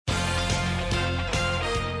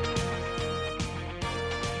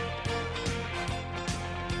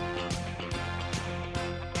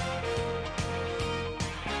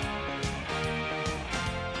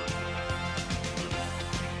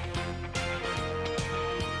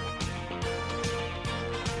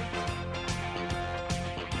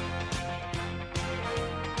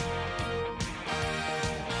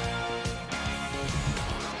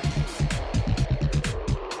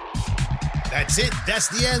That's it. That's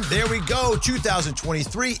the end. There we go.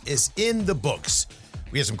 2023 is in the books.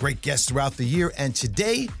 We have some great guests throughout the year, and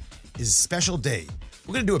today is a special day.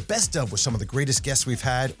 We're going to do a best of with some of the greatest guests we've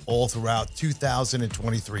had all throughout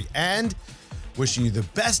 2023, and wishing you the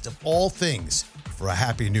best of all things for a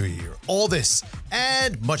happy new year. All this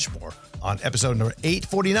and much more on episode number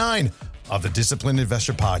 849 of the Disciplined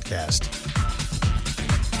Investor Podcast.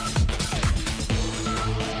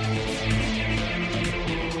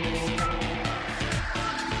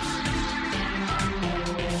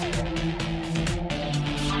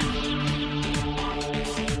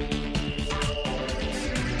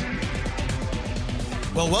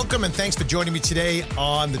 Well, welcome and thanks for joining me today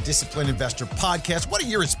on the Disciplined Investor Podcast. What a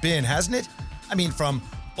year it's been, hasn't it? I mean, from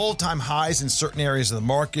all-time highs in certain areas of the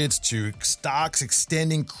markets to stocks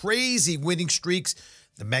extending crazy winning streaks,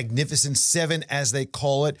 the Magnificent Seven, as they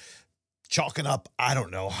call it, chalking up,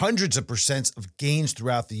 hundreds of percents of gains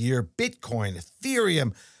throughout the year. Bitcoin,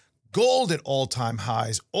 Ethereum, gold at all-time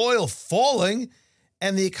highs, oil falling,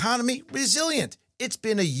 and the economy resilient. It's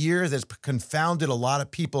been a year that's confounded a lot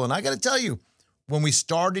of people, and I got to tell you, when we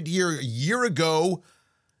started here a year ago,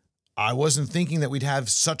 I wasn't thinking that we'd have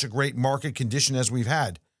such a great market condition as we've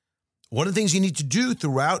had. One of the things you need to do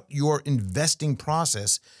throughout your investing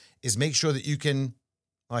process is make sure that you can,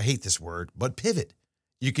 I hate this word, but pivot.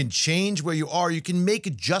 You can change where you are. You can make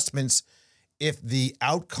adjustments if the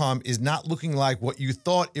outcome is not looking like what you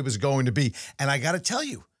thought it was going to be. And I got to tell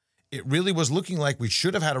you, it really was looking like we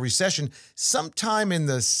should have had a recession sometime in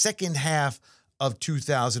the second half of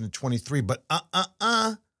 2023, but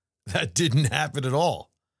that didn't happen at all.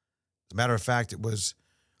 As a matter of fact, it was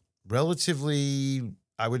relatively,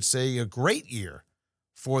 I would say, a great year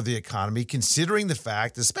for the economy, considering the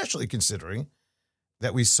fact, especially considering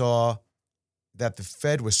that we saw that the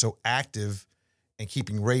Fed was so active in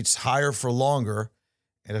keeping rates higher for longer,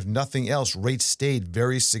 and if nothing else, rates stayed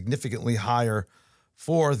very significantly higher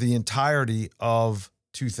for the entirety of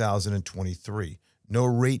 2023. No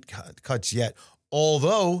rate cuts yet,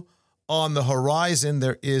 although on the horizon,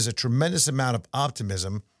 there is a tremendous amount of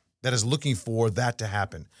optimism that is looking for that to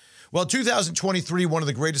happen. Well, 2023, one of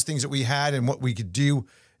the greatest things that we had and what we could do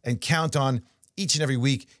and count on each and every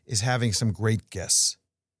week is having some great guests.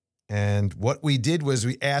 And what we did was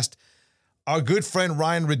we asked our good friend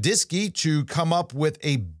Ryan Radisky to come up with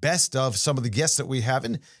a best of some of the guests that we have.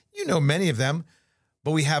 And you know many of them,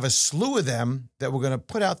 but we have a slew of them that we're going to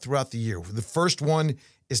put out throughout the year. The first one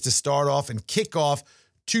is to start off and kick off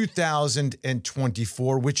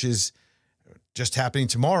 2024, which is just happening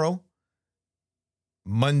tomorrow.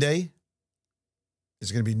 Monday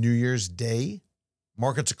is going to be New Year's Day.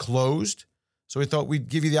 Markets are closed. So we thought we'd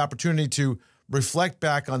give you the opportunity to reflect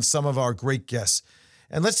back on some of our great guests.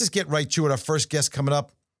 And let's just get right to it. Our first guest coming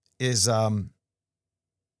up is I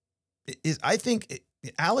think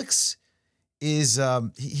Alex is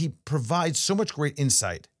he provides so much great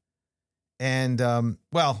insight. And,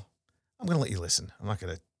 well, I'm going to let you listen. I'm not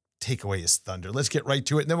going to take away his thunder. Let's get right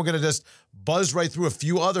to it. And then we're going to just buzz right through a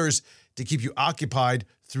few others to keep you occupied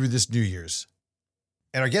through this New Year's.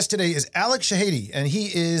 And our guest today is Alex Shahady, and he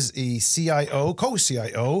is a CIO,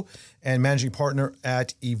 co-CIO, and managing partner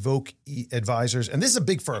at Evoke Advisors. And this is a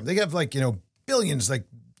big firm. They have billions, like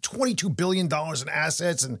 $22 billion in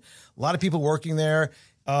assets and a lot of people working there.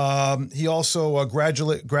 He also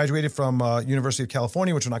graduated from University of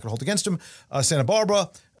California, which we're not going to hold against him, Santa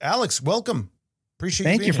Barbara. Alex, welcome. Appreciate you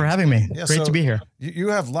being here. Thank you for having me. Yeah, Great to be here. You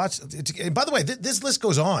have lots. By the way, this list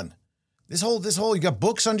goes on. This whole, you got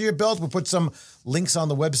books under your belt. We'll put some links on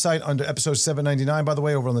the website under episode 799, by the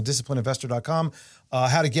way, over on the disciplinedinvestor.com.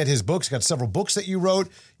 How to get his books. Got several books that you wrote.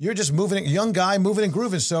 You're just young guy, moving and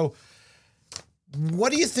grooving. So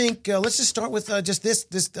what do you think? Let's just start with just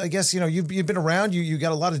this. I guess, you've been around. You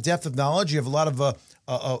got a lot of depth of knowledge. You have a lot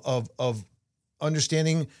of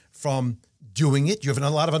understanding from doing it. You have a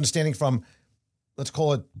lot of understanding from, let's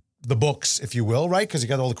call it the books, if you will, right? Because you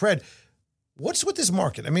got all the cred. What's with this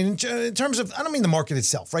market? I mean, in terms of, I don't mean the market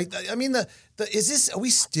itself, right? I mean, are we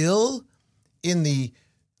still in the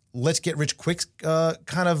let's get rich quick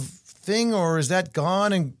kind of thing, or is that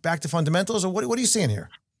gone and back to fundamentals, or what are you seeing here?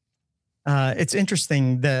 It's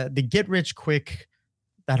interesting. The get rich quick,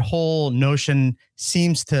 that whole notion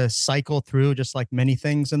seems to cycle through just like many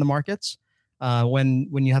things in the markets. When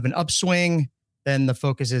you have an upswing, then the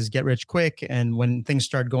focus is get rich quick. And when things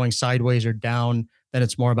start going sideways or down, then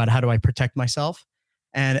it's more about how do I protect myself?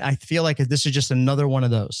 And I feel like this is just another one of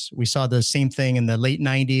those. We saw the same thing in the late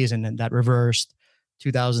 90s and then that reversed.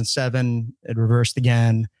 2007, it reversed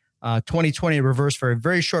again. 2020 reversed for a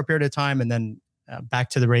very short period of time and then back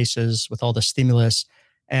to the races with all the stimulus.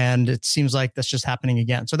 And it seems like that's just happening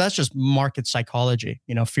again. So that's just market psychology,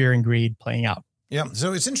 fear and greed playing out. Yeah.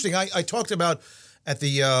 So it's interesting. I talked about at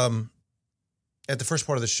the first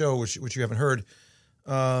part of the show, which you haven't heard,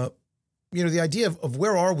 the idea of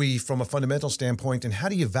where are we from a fundamental standpoint and how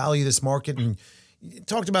do you value this market? And you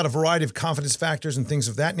talked about a variety of confidence factors and things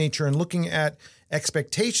of that nature. And looking at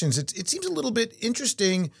expectations, it seems a little bit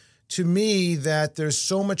interesting to me that there's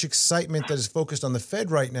so much excitement that is focused on the Fed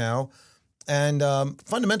right now, and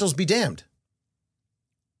fundamentals be damned.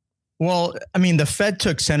 Well, I mean, the Fed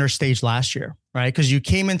took center stage last year, right? Because you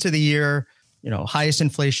came into the year, highest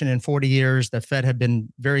inflation in 40 years. The Fed had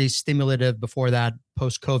been very stimulative before that,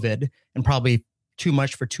 post-COVID, and probably too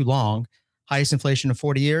much for too long. Highest inflation in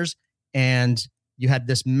 40 years. And you had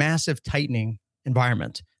this massive tightening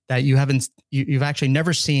environment that you've actually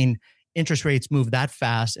never seen interest rates move that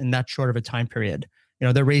fast in that short of a time period.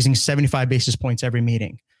 They're raising 75 basis points every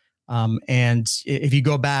meeting. And if you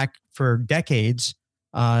go back for decades,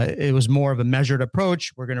 it was more of a measured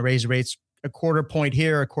approach. We're going to raise rates a quarter point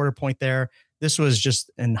here, a quarter point there. This was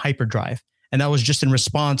just in hyperdrive. And that was just in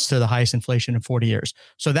response to the highest inflation in 40 years.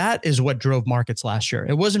 So that is what drove markets last year.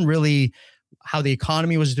 It wasn't really how the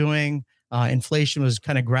economy was doing. Inflation was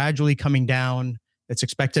kind of gradually coming down. It's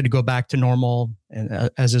expected to go back to normal, and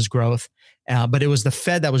as is growth. But it was the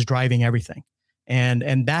Fed that was driving everything.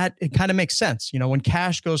 And that, it kind of makes sense. When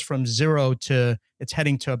cash goes from zero to it's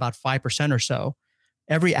heading to about 5% or so,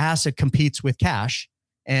 every asset competes with cash.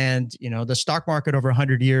 And, the stock market over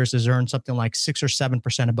 100 years has earned something like 6 or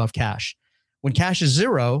 7% above cash. When cash is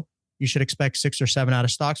zero, you should expect 6 or 7 out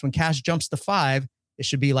of stocks. When cash jumps to 5, it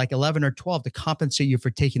should be like 11 or 12 to compensate you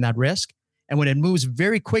for taking that risk. And when it moves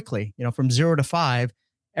very quickly, from 0 to 5,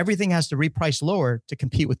 everything has to reprice lower to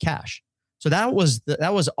compete with cash. So that was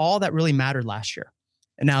all that really mattered last year.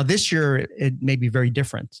 And now this year, it may be very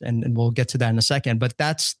different. And we'll get to that in a second. But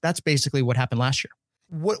that's basically what happened last year.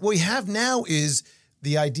 What we have now is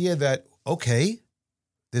the idea that, okay,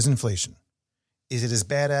 there's inflation. Is it as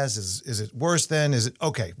bad as, is it worse than, is it,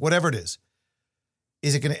 okay, whatever it is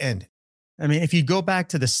it going to end? I mean, if you go back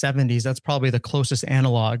to the 70s, that's probably the closest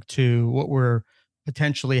analog to what we're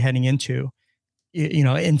potentially heading into.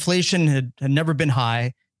 Inflation had never been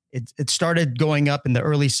high. It started going up in the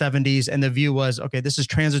early 70s, and the view was, okay, this is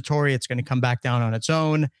transitory. It's going to come back down on its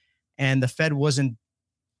own. And the Fed wasn't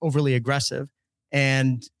overly aggressive.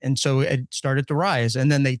 And so it started to rise.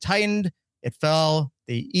 And then they tightened, it fell,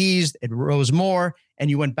 they eased, it rose more. And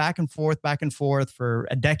you went back and forth for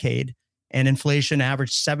a decade. And inflation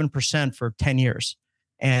averaged 7% for 10 years.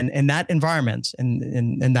 And in that environment,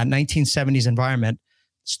 in that 1970s environment,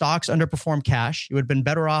 stocks underperformed cash. You would have been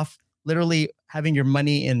better off literally having your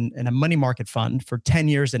money in a money market fund for 10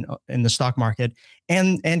 years in the stock market,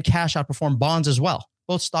 and cash outperformed bonds as well.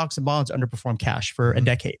 Both stocks and bonds underperformed cash for a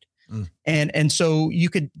decade. And so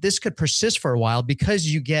this could persist for a while because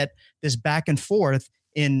you get this back and forth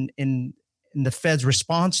in the Fed's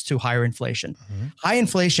response to higher inflation. High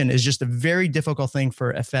inflation is just a very difficult thing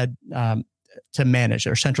for a Fed to manage,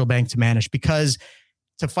 or central bank to manage, because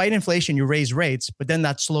to fight inflation, you raise rates, but then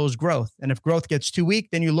that slows growth. And if growth gets too weak,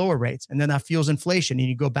 then you lower rates, and then that fuels inflation, and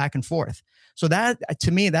you go back and forth. So that,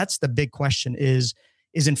 to me, that's the big question: is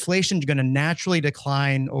inflation going to naturally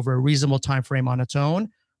decline over a reasonable time frame on its own,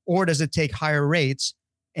 or does it take higher rates?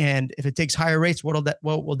 And if it takes higher rates, what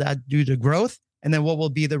will that do to growth? And then what will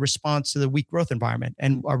be the response to the weak growth environment?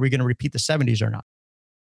 And are we going to repeat the 70s or not?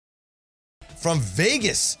 From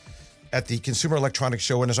Vegas at the Consumer Electronics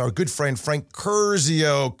Show, and is our good friend Frank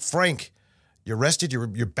Curzio. Frank, you rested? You're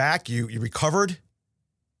back? You recovered?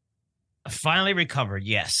 Finally recovered,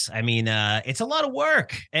 yes. I mean, it's a lot of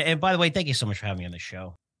work. And by the way, thank you so much for having me on the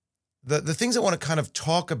show. The things I want to kind of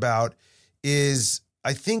talk about is,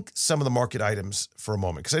 I think, some of the market items for a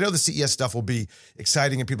moment, because I know the CES stuff will be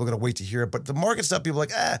exciting and people are going to wait to hear it. But the market stuff, people are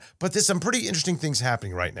like, but there's some pretty interesting things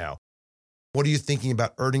happening right now. What are you thinking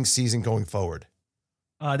about earnings season going forward?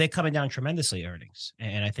 They're coming down tremendously, earnings.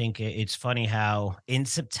 And I think it's funny how in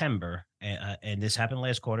September, and this happened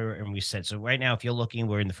last quarter, and we said, so right now, if you're looking,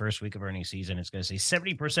 we're in the first week of earnings season, it's going to say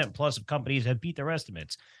 70% plus of companies have beat their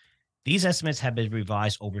estimates. These estimates have been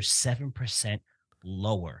revised over 7%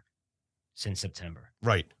 lower since September.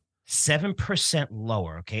 Right. 7%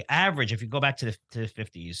 lower. Okay. Average, if you go back to the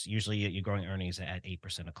 50s, usually you're growing earnings at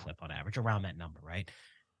 8% a clip on average, around that number, right?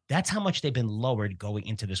 That's how much they've been lowered going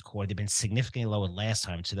into this quarter. They've been significantly lowered last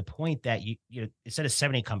time, to the point that you instead of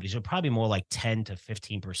 70 companies, you're probably more like 10 to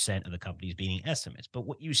 15% of the companies beating estimates. But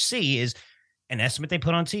what you see is an estimate they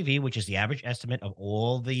put on TV, which is the average estimate of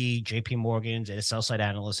all the JP Morgans and the sell side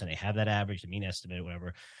analysts, and they have that average, the mean estimate,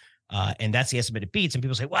 whatever. And that's the estimate it beats. And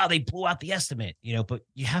people say, wow, they blew out the estimate, but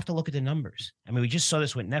you have to look at the numbers. I mean, we just saw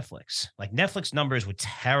this with Netflix. Like Netflix numbers were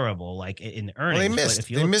terrible, like in earnings. Well,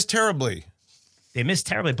 they missed terribly. They missed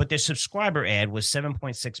terribly, but their subscriber ad was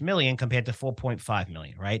 7.6 million compared to 4.5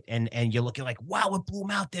 million, right? And you're looking like, wow, it blew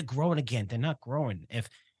them out. They're growing again. They're not growing. If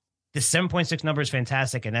the 7.6 number is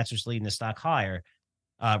fantastic, and that's what's leading the stock higher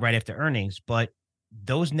right after earnings, but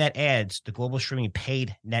those net ads, the global streaming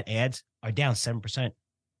paid net ads, are down 7%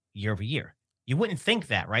 year over year. You wouldn't think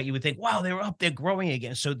that, right? You would think, wow, they were up, they're growing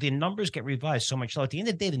again. So the numbers get revised so much lower. At the end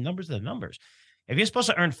of the day, the numbers are the numbers. If you're supposed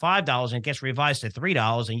to earn $5 and it gets revised to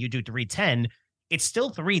 $3 and you do $3.10, it's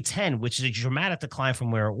still $3.10, which is a dramatic decline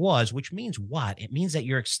from where it was, which means what? It means that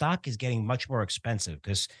your stock is getting much more expensive,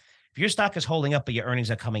 because if your stock is holding up but your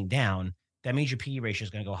earnings are coming down, that means your PE ratio is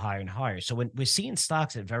going to go higher and higher. So when we're seeing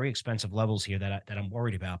stocks at very expensive levels here that I'm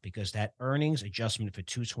worried about, because that earnings adjustment for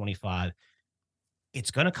 225, it's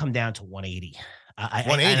going to come down to 180.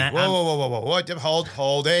 180. Whoa.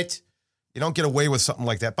 Hold it. You don't get away with something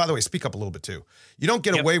like that. By the way, speak up a little bit too. You don't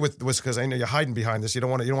get away with this, because I know you're hiding behind this. You don't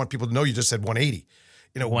want people to know you just said 180.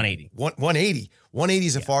 180. 180. 180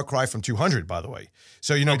 is a far cry from 200, by the way.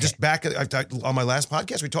 So, just back on my last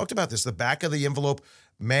podcast, we talked about this, the back of the envelope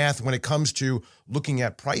math when it comes to looking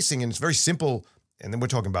at pricing. And it's very simple. And then we're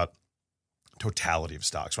talking about totality of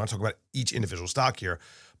stocks. We're not talking about each individual stock here.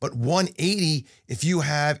 But 180, if you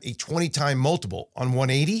have a 20-time multiple on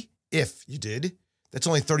 180, if you did, that's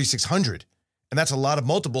only 3,600. And that's a lot of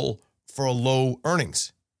multiple for a low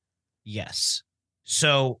earnings. Yes.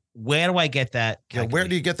 So where do I get that calculation? Where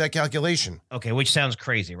do you get that calculation? Okay, which sounds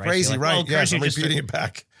crazy, right? Crazy, like, right? well, Yes, I'm repeating it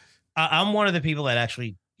back. I'm one of the people that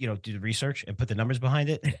actually, do the research and put the numbers behind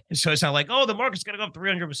it. So it's not like, oh, the market's going to go up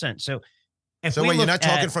 300%. So you're not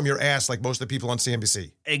talking from your ass like most of the people on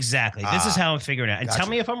CNBC. Exactly. This is how I'm figuring it out. And tell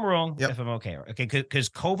me if I'm wrong, if I'm okay. Okay, because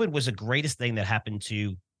COVID was the greatest thing that happened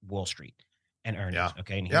to Wall Street and earnings. Yeah.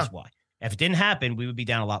 Okay, and here's why. If it didn't happen, we would be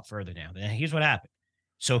down a lot further now. Then here's what happened.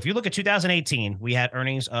 So if you look at 2018, we had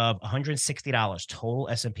earnings of $160 total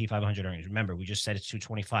S&P 500 earnings. Remember, we just said it's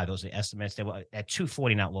 225. Those are the estimates. They were at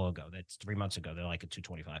 240 not long ago. That's 3 months ago. They're like at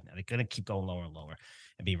 225 now. They're going to keep going lower and lower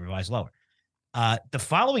and be revised lower. The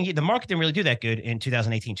following year, the market didn't really do that good in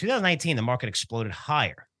 2018. 2019, the market exploded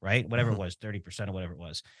higher, right? Whatever it was, 30% or whatever it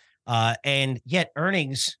was. And yet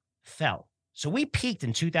earnings fell. So we peaked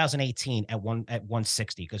in 2018 at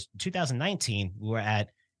 160, because in 2019, we were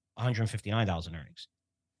at $159 in earnings.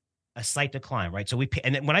 A slight decline, right? So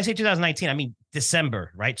and then when I say 2019, I mean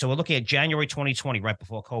December, right? So we're looking at January 2020, right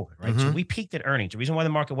before COVID, right? So we peaked at earnings. The reason why the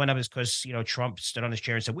market went up is because, Trump stood on his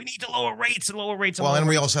chair and said, we need to lower rates and lower rates. Well, and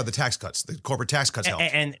we also had the tax cuts. The corporate tax cuts helped.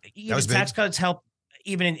 And the tax cuts helped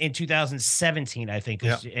even in 2017, I think.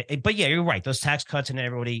 But yeah, you're right. Those tax cuts and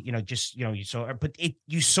everybody, you saw, but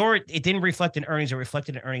you saw it. It didn't reflect in earnings. It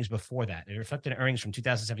reflected in earnings before that. It reflected in earnings from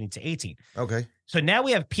 2017 to 18. Okay. So now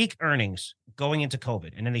we have peak earnings going into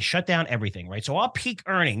COVID, and then they shut down everything, right? So our peak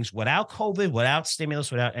earnings without COVID, without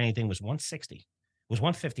stimulus, without anything was 160. It was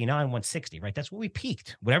 159, 160, right? That's where we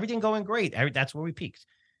peaked. With everything going great, that's where we peaked.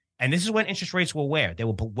 And this is when interest rates were where? They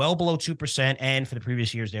were well below 2%, and for the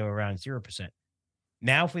previous years, they were around 0%.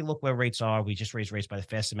 Now, if we look where rates are, we just raised rates by the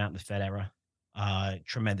fastest amount in the Fed era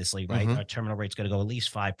tremendously, right? Our terminal rate's going to go at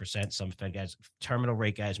least 5%. Some Fed guys, terminal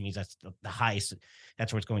rate guys means that's the highest.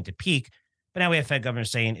 That's where it's going to peak. But now we have Fed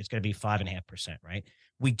governors saying it's going to be 5.5%, right?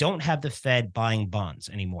 We don't have the Fed buying bonds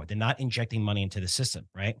anymore. They're not injecting money into the system,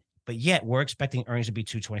 right? But yet we're expecting earnings to be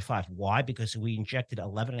 225. Why? Because we injected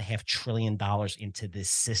 $11.5 trillion into this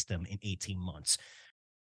system in 18 months.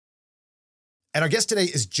 And our guest today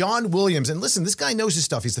is John Williams. And listen, this guy knows his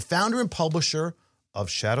stuff. He's the founder and publisher of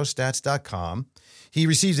shadowstats.com. He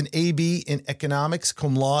received an AB in economics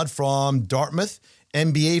cum laude from Dartmouth,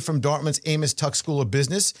 MBA from Dartmouth's Amos Tuck School of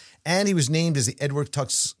Business, and he was named as the Edward Tuck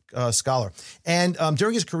Scholar. And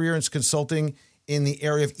during his career in consulting in the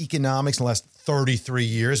area of economics in the last 33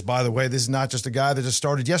 years, by the way, this is not just a guy that just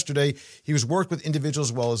started yesterday. He was worked with individuals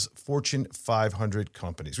as well as Fortune 500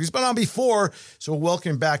 companies. He's been on before, so we'll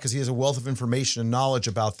welcome him back because he has a wealth of information and knowledge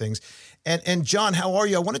about things. And John, how are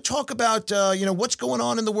you? I want to talk about what's going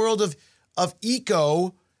on in the world of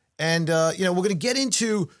eco, and we're going to get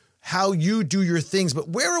into how you do your things. But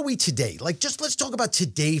where are we today? Let's talk about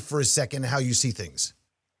today for a second, how you see things.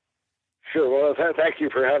 Sure. Well, thank you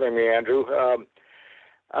for having me, Andrew.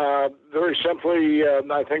 Very simply,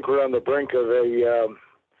 I think we're on the brink of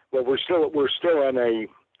we're still in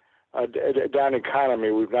a down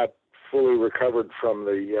economy. We've not fully recovered from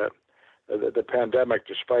the pandemic,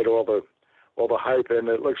 despite all the hype, and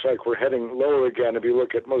it looks like we're heading lower again. If you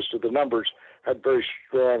look at most of the numbers, had very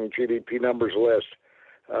strong GDP numbers last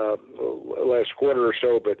last quarter or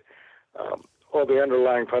so, but all the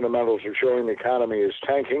underlying fundamentals are showing the economy is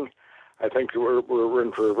tanking. I think we're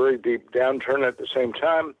in for a very deep downturn at the same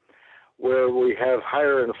time, where we have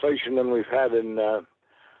higher inflation than we've had in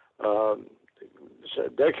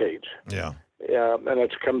decades. Yeah. And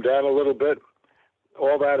it's come down a little bit.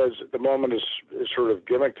 All that is at the moment is sort of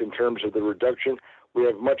gimmicked in terms of the reduction. We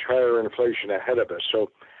have much higher inflation ahead of us.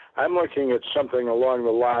 So I'm looking at something along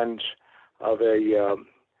the lines of an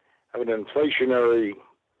inflationary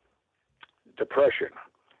depression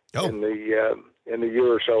in the year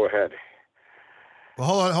or so ahead.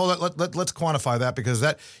 Well, hold on. Let's quantify that, because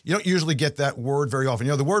that you don't usually get that word very often.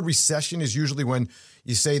 The word recession is usually when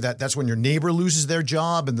you say that's when your neighbor loses their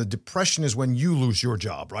job, and the depression is when you lose your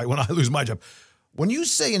job, right? When I lose my job. When you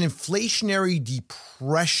say an inflationary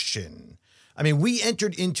depression, I mean, we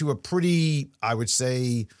entered into a pretty, I would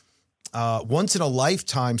say, once in a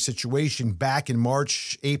lifetime situation back in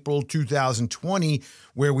March, April 2020,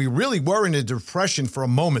 where we really were in a depression for a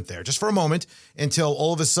moment there, just for a moment, until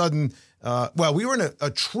all of a sudden, we were in a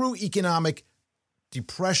true economic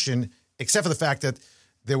depression, except for the fact that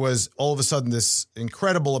there was all of a sudden this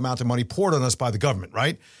incredible amount of money poured on us by the government,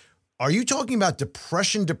 right? Are you talking about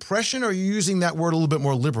depression, or are you using that word a little bit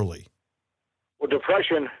more liberally? Well,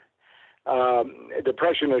 depression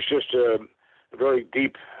is just a very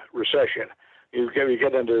deep recession. You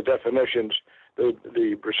get into the definitions. The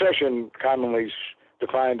recession commonly is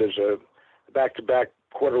defined as a back-to-back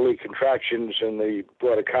quarterly contractions in the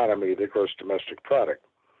broad economy, the gross domestic product.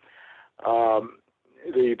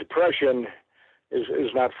 The depression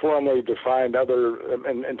is not formally defined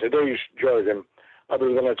in today's jargon,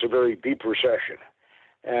 other than it's a very deep recession.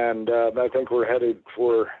 And I think we're headed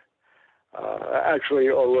for, actually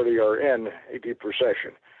already are in a deep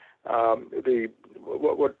recession.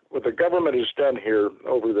 What the government has done here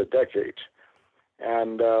over the decades,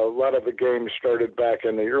 and a lot of the game started back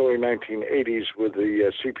in the early 1980s with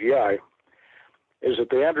the CPI, is that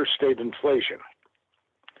they understate inflation.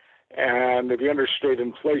 And if you understate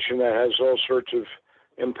inflation, that has all sorts of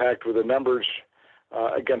impact with the numbers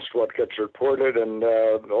against what gets reported, and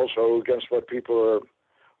also against what people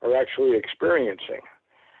are actually experiencing.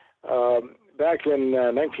 Back in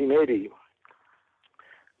 1980,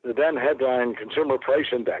 the then headline Consumer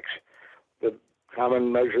Price Index, the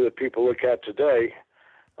common measure that people look at today,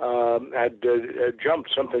 had jumped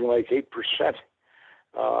something like 8%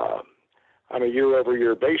 on a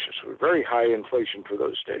year-over-year basis, with very high inflation for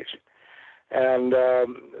those days. And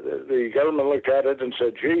the government looked at it and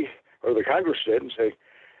said, "Gee," or the Congress did, and say,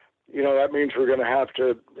 that means we're going to have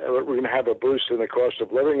a boost in the cost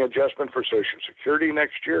of living adjustment for Social Security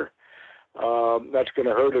next year. That's going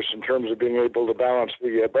to hurt us in terms of being able to balance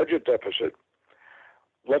the budget deficit.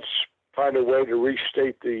 Let's find a way to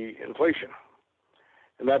restate the inflation.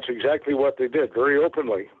 And that's exactly what they did, very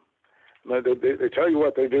openly. They tell you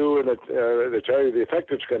what they do, and they tell you the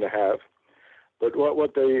effect it's going to have. But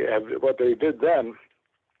what they did then,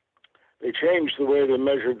 they changed the way they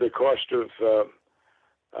measured the cost of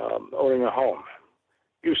owning a home.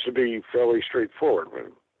 Used to be fairly straightforward,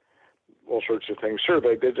 all sorts of things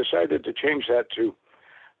surveyed. They decided to change that to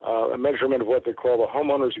a measurement of what they call the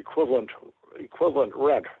homeowner's equivalent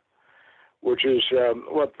rent, which is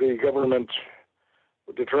what the government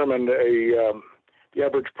determined the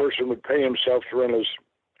average person would pay himself to rent his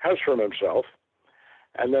house from himself,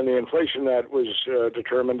 and then the inflation that was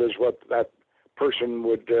determined is what that person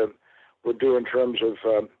would do in terms of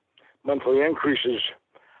monthly increases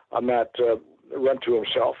on that rent to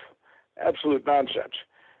himself. Absolute nonsense.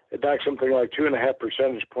 It knocked something like 2.5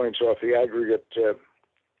 percentage points off the aggregate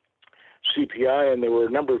CPI, and there were a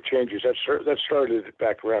number of changes that started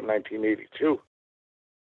back around 1982.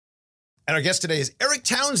 And our guest today is Eric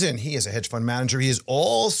Townsend. He is a hedge fund manager. He is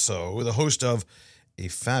also the host of a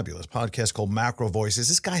fabulous podcast called Macro Voices.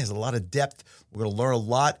 This guy has a lot of depth. We're going to learn a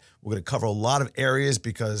lot. We're going to cover a lot of areas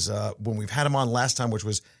because when we've had him on last time, which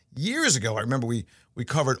was years ago, I remember we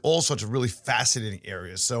covered all sorts of really fascinating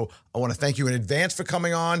areas. So I want to thank you in advance for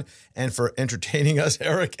coming on and for entertaining us,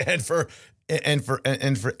 Eric, and for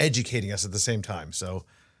educating us at the same time. So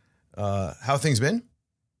how have things been?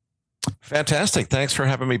 Fantastic. Thanks for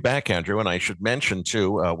having me back, Andrew. And I should mention,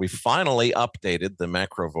 too, we finally updated the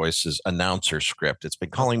Macro Voices announcer script. It's been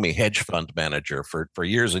calling me hedge fund manager for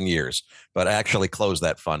years and years, but I actually closed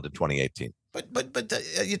that fund in 2018. But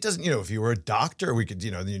it doesn't, if you were a doctor, we could,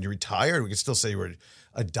 then you're retired, we could still say you were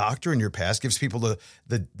a doctor in your past. Gives people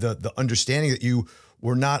the understanding that you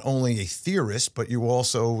were not only a theorist, but you were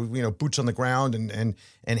also, boots on the ground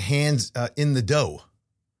and hands in the dough.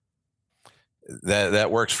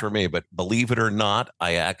 That works for me. But believe it or not,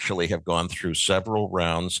 I actually have gone through several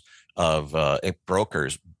rounds of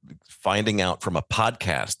brokers finding out from a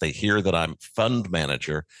podcast. They hear that I'm fund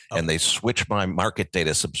manager, and they switch my market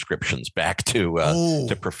data subscriptions back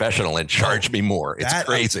to professional and charge me more. It's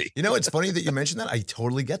crazy. It's funny that you mentioned that. I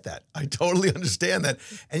totally get that. I totally understand that.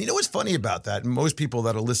 And you know what's funny about that? And most people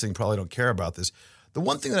that are listening probably don't care about this. The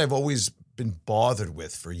one thing that I've always been bothered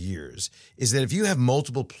with for years is that if you have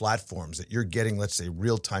multiple platforms that you're getting, let's say,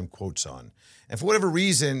 real-time quotes on, and for whatever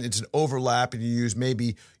reason, it's an overlap and you use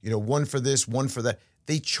maybe, one for this, one for that,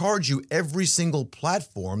 they charge you every single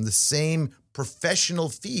platform the same professional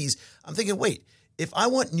fees. I'm thinking, wait, if I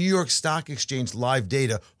want New York Stock Exchange live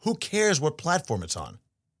data, who cares what platform it's on?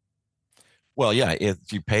 Well, yeah,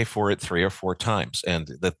 you pay for it 3 or 4 times. And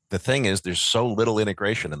the thing is, there's so little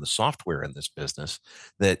integration in the software in this business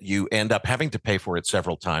that you end up having to pay for it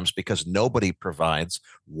several times because nobody provides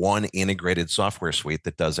one integrated software suite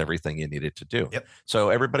that does everything you need it to do. Yep. So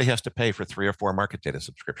everybody has to pay for 3 or 4 market data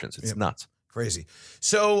subscriptions. It's nuts. Crazy.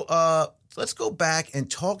 So let's go back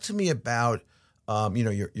and talk to me about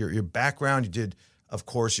your background. You did, of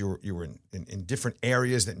course, you were in different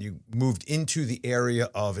areas. Then you moved into the area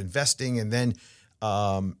of investing, and then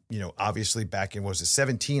obviously back in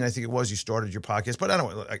 17, I think it was, you started your podcast. But I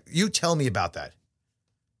don't know. You tell me about that.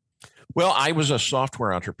 Well, I was a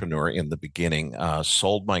software entrepreneur in the beginning,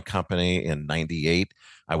 sold my company in 98.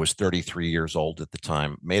 I was 33 years old at the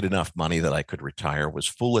time, made enough money that I could retire, was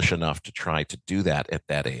foolish enough to try to do that at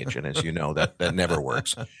that age. And as you know, that never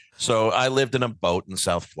works. So I lived in a boat in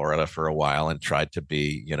South Florida for a while and tried to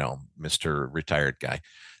be, Mr. Retired Guy.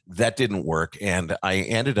 That didn't work. And I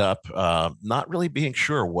ended up not really being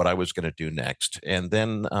sure what I was going to do next. And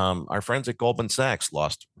then our friends at Goldman Sachs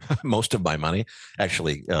lost most of my money.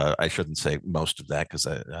 Actually, I shouldn't say most of that because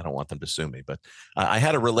I don't want them to sue me. But I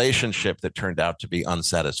had a relationship that turned out to be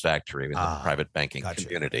unsatisfactory in the private banking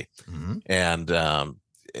community. Mm-hmm. And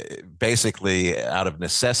basically, out of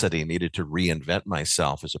necessity, needed to reinvent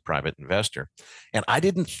myself as a private investor. And I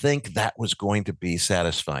didn't think that was going to be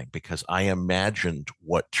satisfying because I imagined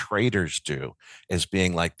what traders do as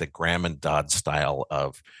being like the Graham and Dodd style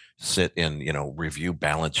of sit in, review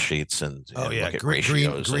balance sheets and look at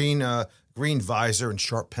ratios. Green visor and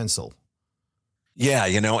sharp pencil. Yeah,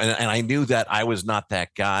 and I knew that I was not that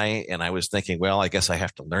guy. And I was thinking, well, I guess I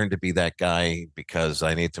have to learn to be that guy because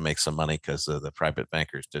I need to make some money because the private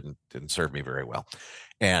bankers didn't serve me very well.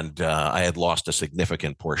 And I had lost a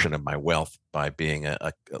significant portion of my wealth by being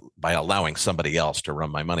by allowing somebody else to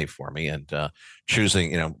run my money for me, and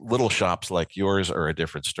choosing, little shops like yours are a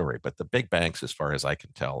different story. But the big banks, as far as I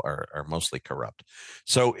can tell, are mostly corrupt.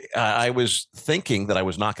 So I was thinking that I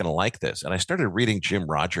was not going to like this, and I started reading Jim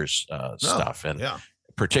Rogers' stuff, and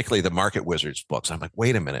particularly the Market Wizards books. I'm like,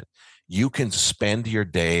 wait a minute. You can spend your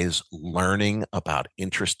days learning about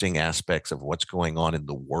interesting aspects of what's going on in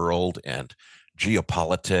the world and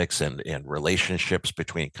geopolitics and relationships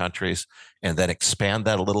between countries, and then expand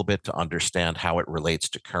that a little bit to understand how it relates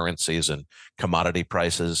to currencies and commodity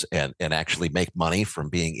prices, and actually make money from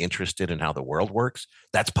being interested in how the world works.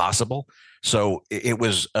 That's possible. So it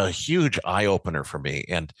was a huge eye opener for me.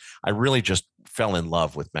 And I really just fell in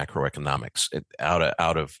love with macroeconomics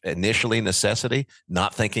out of initially necessity,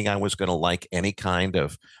 not thinking I was going to like any kind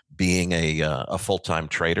of being a full-time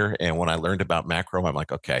trader. And when I learned about macro, I'm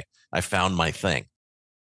like, okay, I found my thing.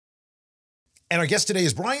 And our guest today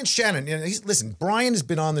is Brian Shannon. Listen, Brian has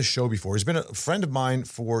been on the show before. He's been a friend of mine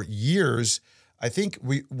for years. I think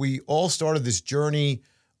we all started this journey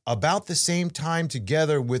about the same time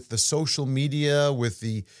together with the social media, with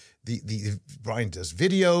the Brian does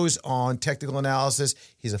videos on technical analysis.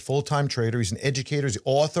 He's a full-time trader. He's an educator. He's the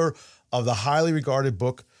author of the highly regarded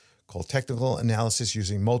book called Technical Analysis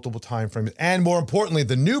Using Multiple Time Frames. And more importantly,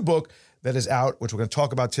 the new book that is out, which we're going to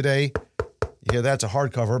talk about today. You hear that's a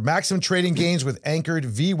hardcover. Maximum Trading Gains with Anchored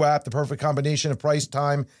VWAP, the perfect combination of price,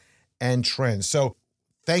 time, and trends. So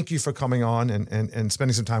thank you for coming on and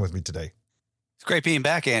spending some time with me today. It's great being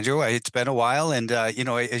back, Andrew. It's been a while. And,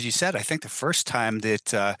 as you said, I think the first time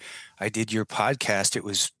that I did your podcast, it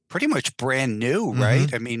was pretty much brand new, right?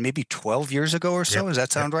 Mm-hmm. I mean, maybe 12 years ago or so. Yep. Does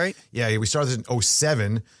that sound right? Yeah, we started in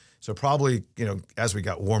 2007. So probably, as we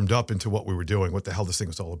got warmed up into what we were doing, what the hell this thing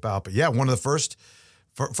was all about. But yeah, one of the first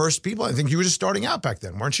people, I think you were just starting out back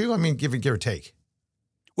then, weren't you? I mean, give or take.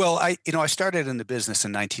 Well, I started in the business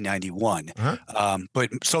in 1991, but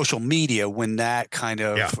social media, when that kind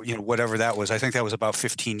of, whatever that was, I think that was about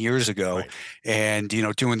 15 years ago. Right. And,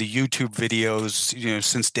 doing the YouTube videos,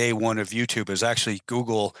 since day one of YouTube is actually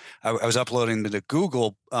Google. I was uploading them to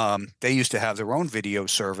Google. They used to have their own video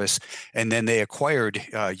service, and then they acquired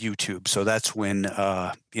YouTube. So that's when,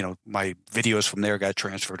 my videos from there got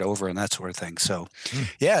transferred over and that sort of thing. So,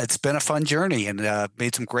 yeah, it's been a fun journey and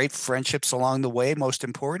made some great friendships along the way, most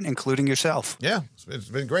important, including yourself. Yeah, it's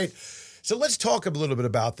been great. So let's talk a little bit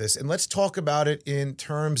about this, and let's talk about it in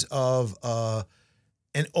terms of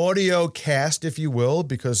an audio cast, if you will,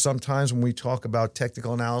 because sometimes when we talk about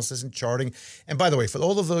technical analysis and charting, and by the way, for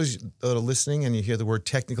all of those that are listening and you hear the word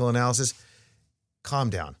technical analysis, calm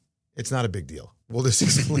down. It's not a big deal. We'll just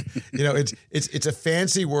explain. It's a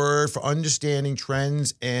fancy word for understanding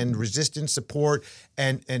trends and resistance, support,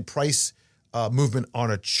 and price movement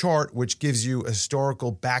on a chart, which gives you a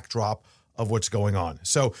historical backdrop of what's going on.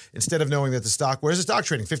 So instead of knowing that the stock, where's the stock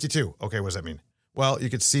trading? 52. Okay, what does that mean? Well, you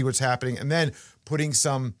could see what's happening and then putting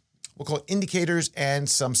some, we'll call it indicators and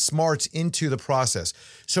some smarts into the process.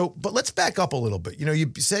 So, but let's back up a little bit.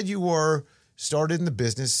 You said you were started in the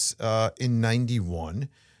business in 91.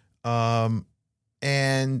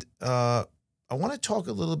 And I want to talk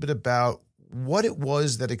a little bit about what it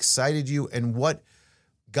was that excited you and what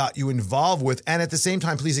got you involved with. And at the same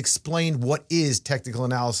time, please explain what is technical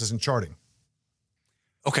analysis and charting.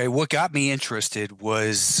 Okay, what got me interested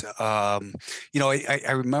was, I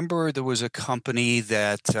remember there was a company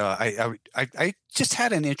that I just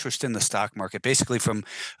had an interest in the stock market, basically from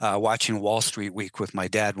watching Wall Street Week with my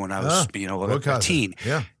dad when I was, a teen.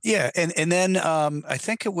 Yeah, and then I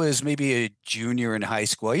think it was maybe a junior in high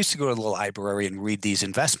school. I used to go to the library and read these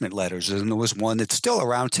investment letters, and there was one that's still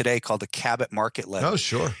around today called the Cabot Market Letter. Oh,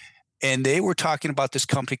 sure. And they were talking about this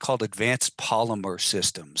company called Advanced Polymer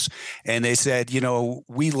Systems. And they said,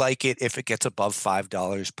 we like it if it gets above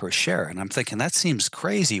 $5 per share. And I'm thinking, that seems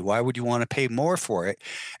crazy. Why would you want to pay more for it?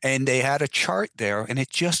 And they had a chart there, and it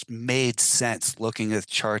just made sense looking at the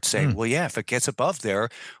chart saying, well, yeah, if it gets above there,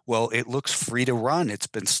 well, it looks free to run. It's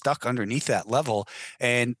been stuck underneath that level.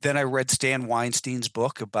 And then I read Stan Weinstein's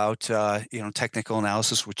book about, technical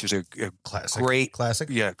analysis, which is a classic. Classic.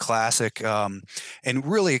 Yeah, classic. And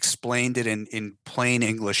really explained it in plain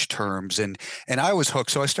English terms, and I was hooked.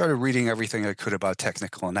 So I started reading everything I could about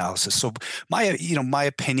technical analysis. So my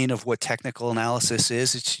opinion of what technical analysis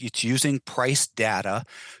is, it's using price data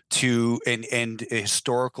and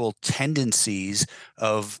historical tendencies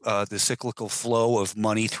of the cyclical flow of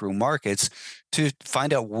money through markets to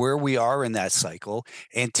find out where we are in that cycle,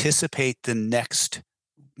 anticipate the next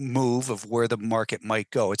move of where the market might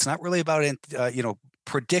go. It's not really about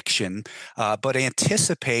prediction, but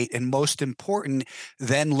anticipate, and most important,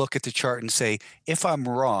 then look at the chart and say, if I'm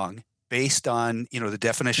wrong, based on the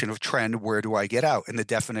definition of trend, where do I get out? And the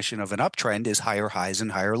definition of an uptrend is higher highs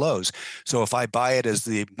and higher lows. So if I buy it as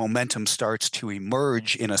the momentum starts to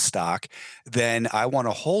emerge in a stock, then I want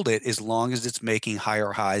to hold it as long as it's making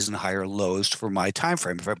higher highs and higher lows for my time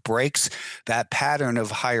frame. If it breaks that pattern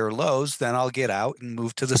of higher lows, then I'll get out and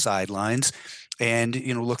move to the sidelines and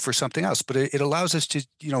look for something else. But it allows us to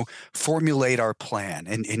formulate our plan,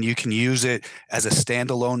 and you can use it as a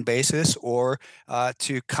standalone basis or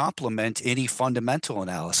to complement any fundamental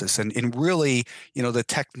analysis. And really, the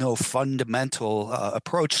techno-fundamental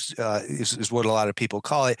approach is what a lot of people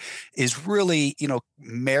call it, is really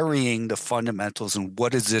marrying the fundamentals and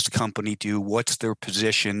what does this company do, what's their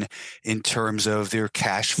position in terms of their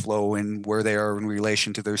cash flow and where they are in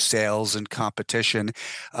relation to their sales and competition,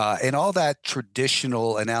 and all that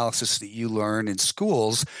traditional analysis that you learn in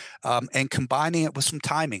schools, and combining it with some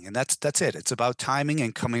timing. And that's it. It's about timing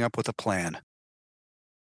and coming up with a plan.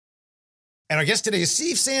 And our guest today is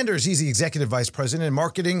Steve Sanders. He's the Executive Vice President of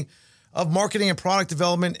Marketing and Product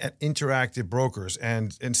Development at Interactive Brokers.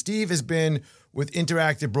 And Steve has been with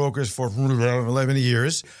Interactive Brokers for 11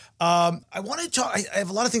 years. I want to talk. I have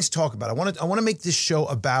a lot of things to talk about. I want to make this show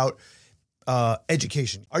about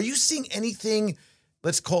education. Are you seeing anything?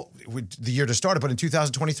 Let's call the year to start it, but in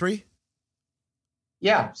 2023?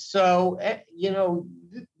 Yeah. So,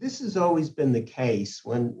 this has always been the case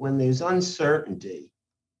when there's uncertainty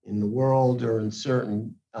in the world or in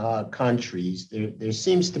certain countries, there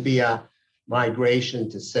seems to be a migration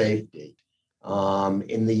to safety.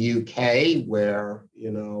 In the UK, where,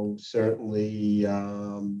 certainly,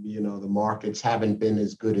 the markets haven't been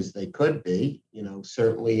as good as they could be,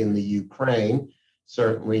 certainly in the Ukraine,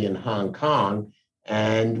 certainly in Hong Kong.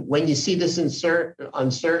 And when you see this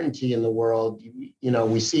uncertainty in the world,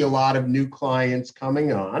 we see a lot of new clients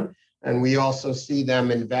coming on, and we also see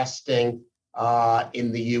them investing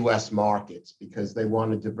in the U.S. markets because they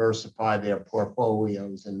want to diversify their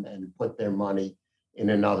portfolios and put their money in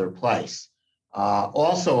another place.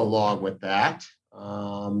 Also, along with that,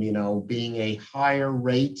 being a higher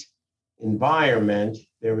rate environment,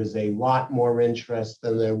 there is a lot more interest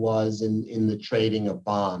than there was in the trading of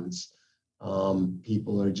bonds.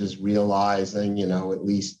 People are just realizing, at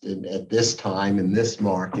least at this time in this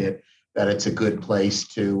market, that it's a good place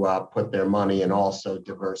to put their money and also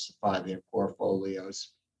diversify their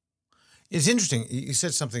portfolios. It's interesting. You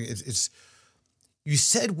said something. You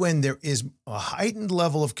said when there is a heightened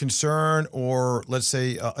level of concern or, let's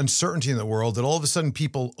say, uncertainty in the world, that all of a sudden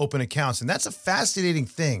people open accounts. And that's a fascinating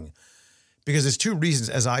thing because there's two reasons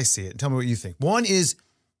as I see it. Tell me what you think. One is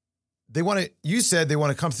you said they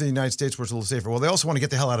want to come to the United States where it's a little safer. Well, they also want to get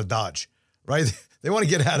the hell out of Dodge, right? They want to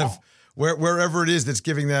get out of wherever it is that's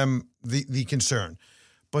giving them the concern.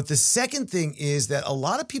 But the second thing is that a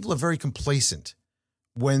lot of people are very complacent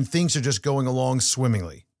when things are just going along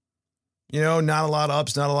swimmingly. Not a lot of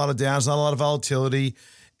ups, not a lot of downs, not a lot of volatility.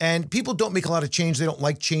 And people don't make a lot of change. They don't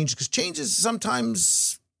like change because change is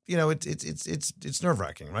sometimes, it's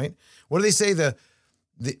nerve-wracking, right? What do they say? What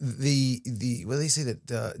do they say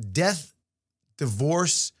that death,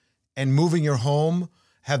 divorce, and moving your home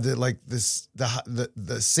have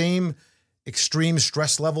the same extreme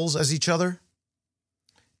stress levels as each other?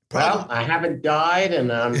 Well, I haven't died,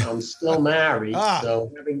 and I'm still married.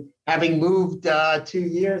 So having moved 2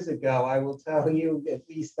 years ago, I will tell you at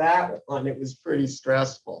least that one, it was pretty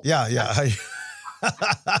stressful. Yeah.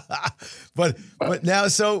 But now,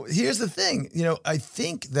 so here's the thing. I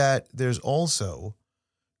think that there's also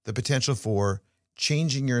the potential for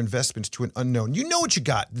changing your investments to an unknown. You know what you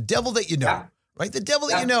got, the devil that you know, right? The devil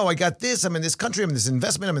that you know. I got this. I'm in this country. I'm in this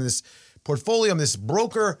investment. I'm in this portfolio. I'm this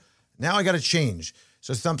broker. Now I got to change.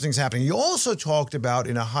 So something's happening. You also talked about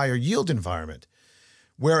in a higher yield environment,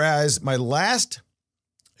 whereas my last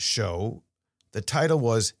show, the title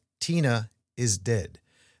was Tina is Dead.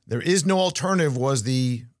 There is no alternative was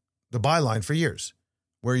the byline for years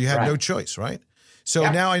where you had no choice, right?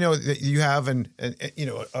 So now I know that you have,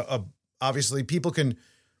 obviously people can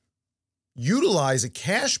utilize a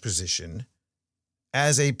cash position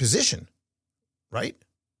as a position, right?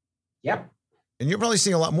 Yep. And you're probably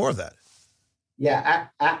seeing a lot more of that. Yeah,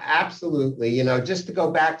 absolutely. Just to go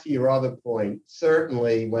back to your other point,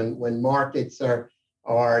 certainly when markets are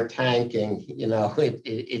tanking,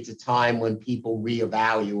 it's a time when people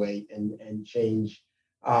reevaluate and change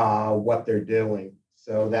what they're doing.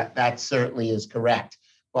 So that certainly is correct.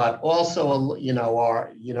 But also,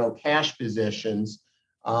 our cash positions,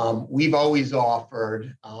 we've always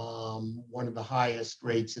offered one of the highest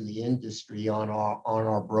rates in the industry on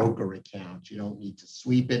our broker account. You don't need to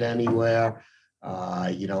sweep it anywhere.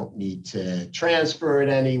 You don't need to transfer it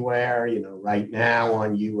anywhere. Right now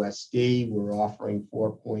on USD, we're offering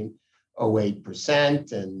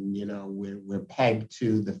 4.08%, and we're pegged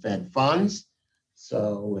to the Fed funds.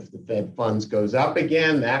 So if the Fed funds goes up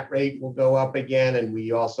again, that rate will go up again, and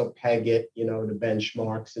we also peg it, to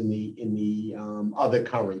benchmarks in the other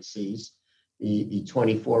currencies, the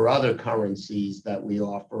 24 other currencies that we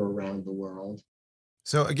offer around the world.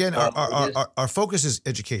 So again, our focus is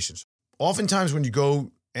education. Oftentimes when you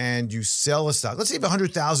go and you sell a stock, let's say you have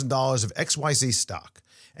 $100,000 of XYZ stock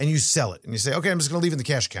and you sell it and you say, okay, I'm just going to leave it in the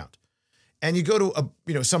cash account. And you go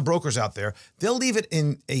to some brokers out there, they'll leave it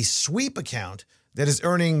in a sweep account that is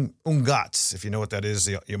earning ungats, if you know what that is,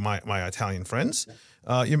 my Italian friends.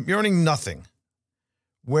 You're earning nothing.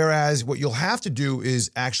 Whereas what you'll have to do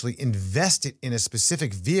is actually invest it in a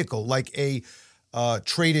specific vehicle like a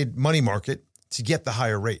traded money market to get the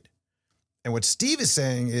higher rate. And what Steve is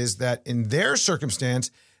saying is that in their circumstance,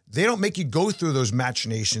 they don't make you go through those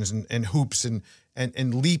machinations and hoops and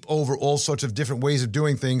leap over all sorts of different ways of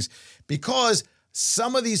doing things because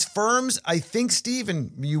some of these firms, I think, Steve,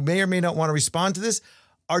 and you may or may not want to respond to this,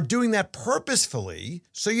 are doing that purposefully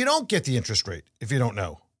so you don't get the interest rate if you don't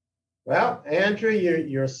know. Well, Andrew,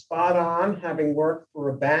 you're spot on, having worked for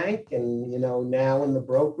a bank and, now in the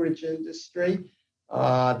brokerage industry.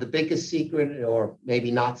 The biggest secret, or maybe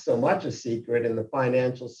not so much a secret in the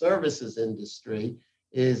financial services industry,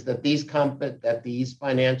 is that these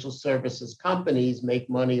financial services companies make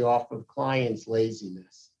money off of clients'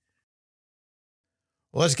 laziness.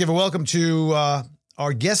 Well, let's give a welcome to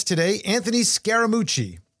our guest today, Anthony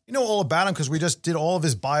Scaramucci. You know all about him because we just did all of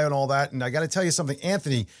his bio and all that. And I got to tell you something,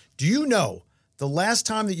 Anthony, do you know the last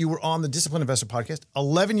time that you were on the Disciplined Investor podcast,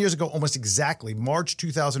 11 years ago, almost exactly, March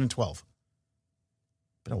 2012?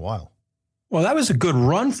 Been a while. Well, that was a good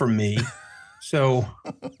run for me. So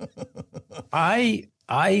I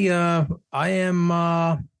am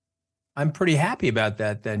I'm pretty happy about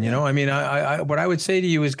that then, you know. I mean, I what I would say to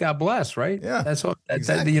you is God bless, right? Yeah. That's all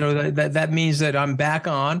Exactly. that means that I'm back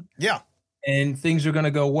on. Yeah. And things are going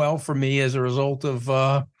to go well for me as a result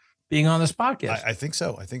of being on this podcast. I think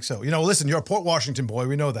so. I think so. You know, listen, you're a Port Washington boy.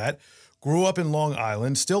 We know that. Grew up in Long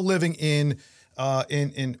Island, still living in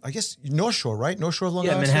I guess North Shore, right? North Shore of Long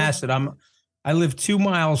Island. Manhasset. I live 2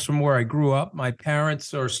 miles from where I grew up. My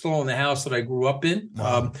parents are still in the house that I grew up in.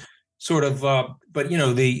 Wow. But you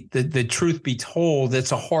know, the truth be told,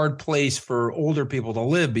 it's a hard place for older people to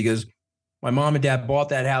live because my mom and dad bought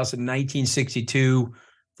that house in 1962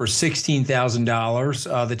 for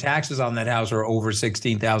 $16,000. The taxes on that house are over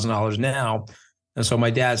 $16,000 now. And so my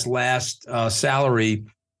dad's last salary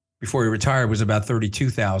before he retired was about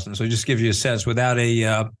 $32,000. So it just gives you a sense, without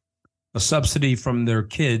a subsidy from their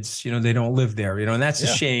kids, you know, they don't live there, you know, and that's a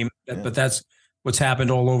shame, but that's what's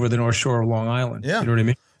happened all over the North Shore of Long Island. Yeah. You know what I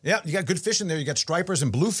mean? Yeah. You got good fish in there. You got stripers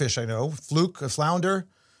and bluefish, I know. Fluke, flounder.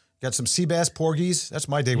 Got some sea bass, porgies. That's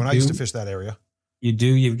my day when I used to fish that area. You do.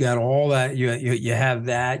 You've got all that. You have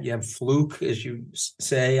that. You have fluke, as you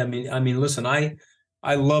say. I mean, listen. I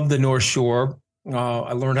love the North Shore.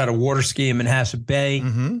 I learned how to water ski in Manhasset Bay.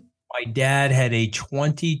 Mm-hmm. My dad had a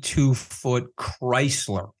 22-foot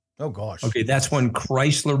Chrysler. Oh gosh. Okay, that's when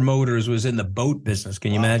Chrysler Motors was in the boat business.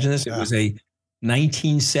 Can you imagine this? It was a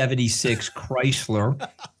 1976 Chrysler,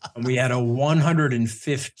 and we had a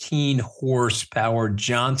 115 horsepower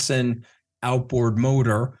Johnson outboard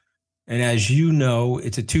motor. And as you know,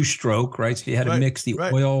 it's a 2-stroke, right? So you had to mix the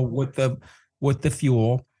oil with the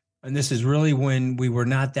fuel. And this is really when we were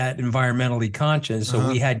not that environmentally conscious. So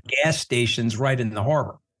we had gas stations right in the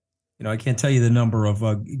harbor. You know, I can't tell you the number of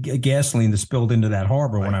gasoline that spilled into that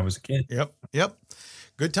harbor when I was a kid. Yep.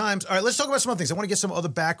 Good times. All right, let's talk about some other things. I want to get some other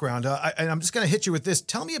background. And I'm just going to hit you with this.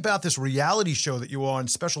 Tell me about this reality show that you were on,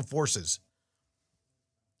 Special Forces.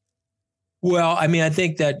 Well, I mean, I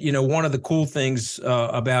think that, you know, one of the cool things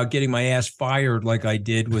about getting my ass fired like I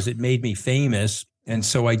did was it made me famous. And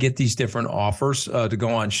so I get these different offers to go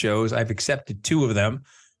on shows. I've accepted 2 of them.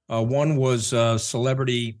 One was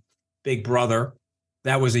Celebrity Big Brother.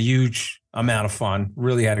 That was a huge amount of fun.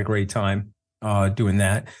 Really had a great time doing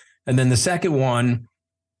that. And then the second one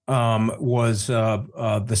was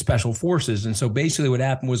the Special Forces. And so basically what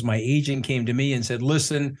happened was my agent came to me and said,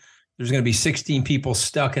 listen, there's going to be 16 people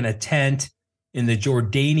stuck in a tent in the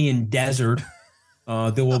Jordanian desert.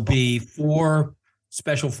 There will be 4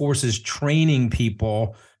 Special Forces training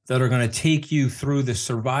people that are going to take you through the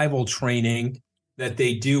survival training that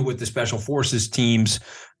they do with the Special Forces teams.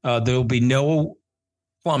 There'll be no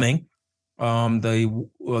plumbing.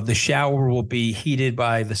 The shower will be heated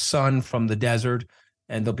by the sun from the desert,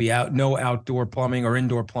 and there'll be no outdoor plumbing or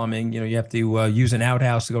indoor plumbing. You know, you have to use an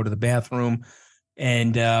outhouse to go to the bathroom.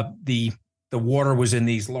 And the water was in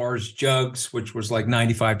these large jugs, which was like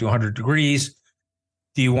 95 to 100 degrees.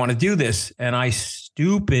 Do you want to do this? And I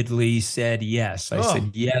stupidly said yes. I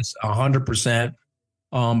said yes, 100%.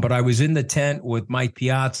 But I was in the tent with Mike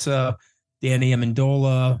Piazza, Danny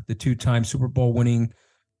Amendola, the 2-time Super Bowl winning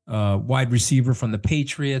wide receiver from the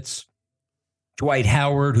Patriots, Dwight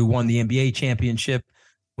Howard, who won the NBA championship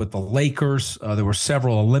with the Lakers. There were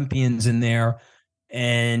several Olympians in there.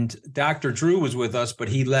 And Dr. Drew was with us, but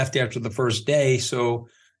he left after the first day. So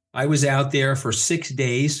I was out there for 6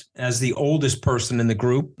 days as the oldest person in the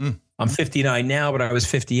group. I'm 59 now, but I was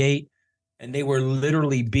 58. And they were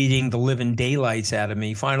literally beating the living daylights out of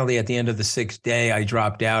me. Finally, at the end of the 6th day, I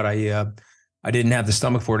dropped out. I didn't have the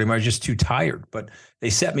stomach for it anymore. I was just too tired. But they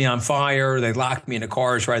set me on fire. They locked me in a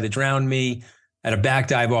car, tried to drown me. I had a back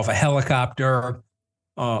dive off a helicopter.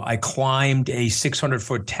 I climbed a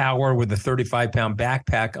 600-foot tower with a 35-pound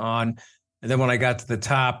backpack on. And then when I got to the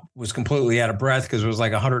top, was completely out of breath because it was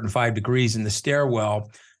like 105 degrees in the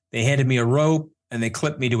stairwell. They handed me a rope and they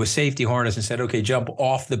clipped me to a safety harness and said, okay, jump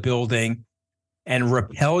off the building and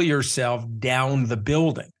rappel yourself down the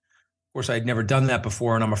building. Of course, I'd never done that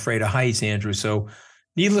before, and I'm afraid of heights, Andrew. So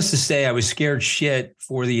needless to say, I was scared shit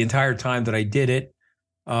for the entire time that I did it.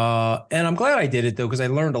 And I'm glad I did it, though, because I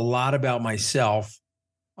learned a lot about myself.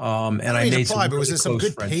 And I made some but was there some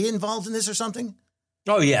good friends. pay involved in this or something?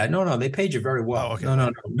 Oh yeah, no, they paid you very well. Oh, okay.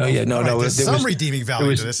 No. There's some redeeming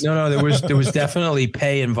value to this. No, there was definitely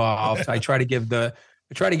pay involved. I try to give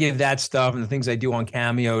that stuff and the things I do on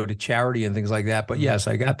Cameo to charity and things like that. But yes,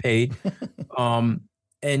 I got paid.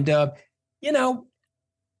 You know,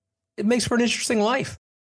 it makes for an interesting life.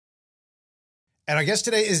 And our guest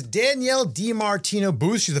today is Danielle DiMartino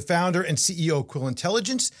Booth. She's the founder and CEO of Quill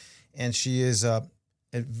Intelligence, and she is a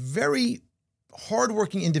very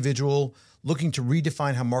hardworking individual looking to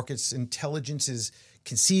redefine how markets intelligence is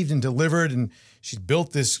conceived and delivered, and she's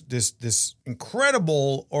built this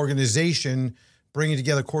incredible organization, bringing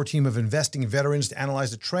together a core team of investing veterans to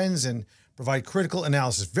analyze the trends and provide critical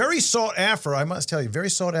analysis. Very sought after, I must tell you, very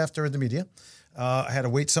sought after in the media. I had to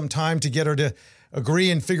wait some time to get her to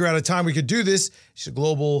agree and figure out a time we could do this. She's a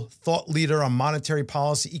global thought leader on monetary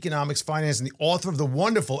policy, economics, finance, and the author of the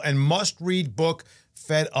wonderful and must-read book,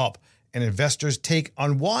 Fed Up, an investor's take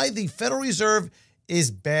on why the Federal Reserve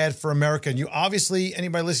is bad for America. And you obviously,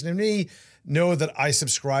 anybody listening to me, know that I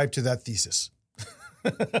subscribe to that thesis.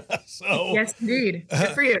 So, yes, indeed. Good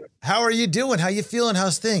for you. How are you doing? How you feeling?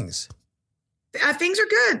 How's things? Things are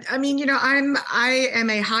good. I mean, I am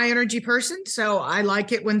a high energy person, so I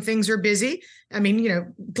like it when things are busy. I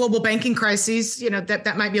mean, global banking crises,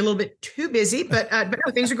 that might be a little bit too busy, but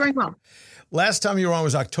no, things are going well. Last time you were on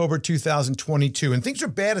was October 2022, and things are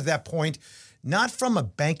bad at that point, not from a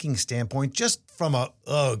banking standpoint, just from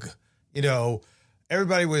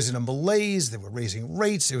everybody was in a malaise. They were raising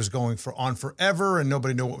rates. It was going on forever, and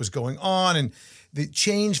nobody knew what was going on. And the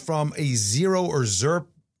change from a zero or ZERP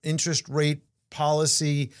interest rate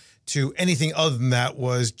policy to anything other than that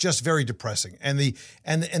was just very depressing. And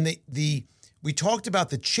we talked about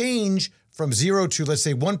the change from 0 to, let's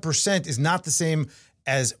say, 1% is not the same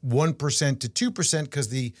as 1% to 2% because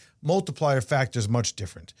the multiplier factor is much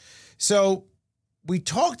different. So we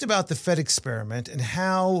talked about the Fed experiment and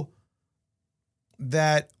how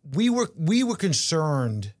that we were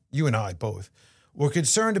concerned, you and I both, were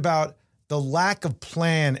concerned about the lack of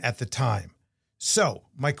plan at the time. So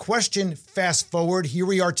my question, fast forward, here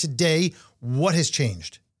we are today. What has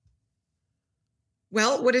changed?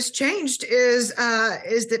 Well, what has changed is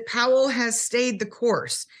that Powell has stayed the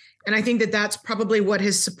course. And I think that that's probably what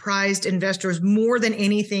has surprised investors more than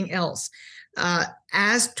anything else.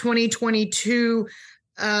 As 2022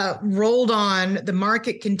 rolled on, the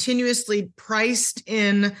market continuously priced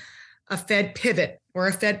in a Fed pivot or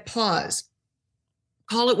a Fed pause.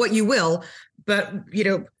 Call it what you will, but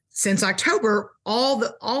since October,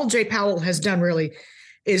 all Jay Powell has done really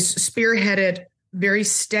is spearheaded very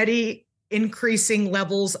steady, increasing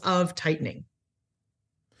levels of tightening.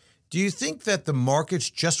 Do you think that the markets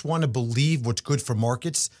just want to believe what's good for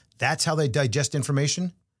markets? That's how they digest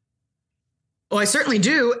information? Oh, I certainly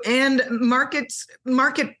do. And market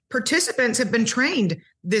participants have been trained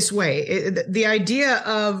this way. The idea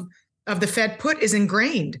of the Fed put is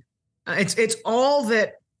ingrained. It's all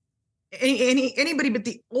that anybody but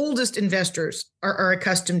the oldest investors are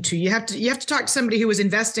accustomed to. You have to talk to somebody who was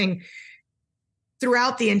investing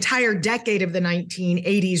throughout the entire decade of the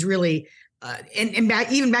 1980s, really, and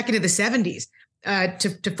even back into the 70s,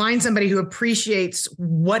 to find somebody who appreciates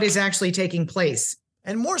what is actually taking place.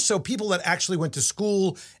 And more so, people that actually went to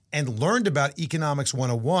school and learned about Economics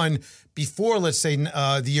 101 before, let's say,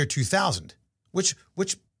 the year 2000, which,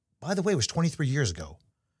 by the way, was 23 years ago.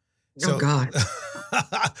 Oh, God.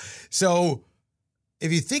 So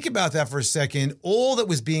if you think about that for a second, all that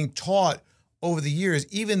was being taught over the years,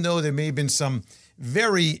 even though there may have been some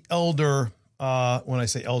very elder, when I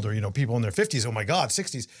say elder, people in their 50s, oh my God,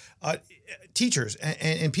 60s, teachers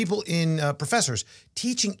and people in professors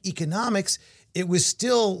teaching economics, it was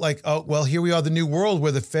still like, oh, well, here we are, the new world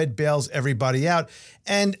where the Fed bails everybody out.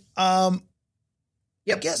 And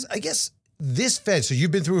yep. I guess this Fed, so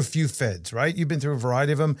you've been through a few Feds, right? You've been through a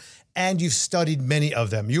variety of them, and you've studied many of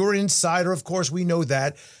them. You're an insider, of course, we know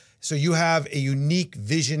that. So you have a unique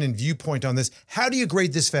vision and viewpoint on this. How do you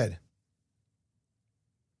grade this Fed?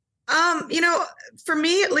 For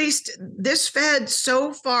me, at least, this Fed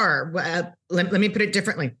so far, let me put it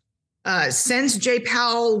differently. Since Jay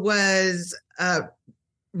Powell was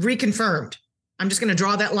reconfirmed, I'm just going to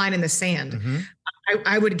draw that line in the sand. Mm-hmm.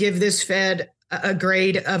 I would give this Fed a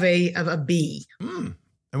grade of a B. And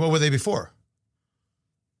what were they before?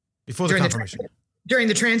 Before the confirmation? During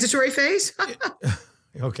the transitory phase?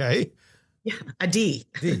 Okay. Yeah, a D.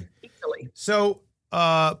 D. So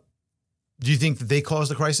do you think that they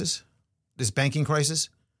caused the crisis? This banking crisis?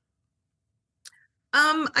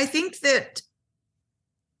 I think that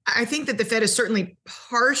the Fed is certainly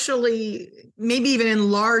partially, maybe even in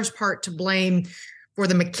large part, to blame for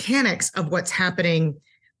the mechanics of what's happening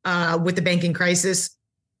with the banking crisis.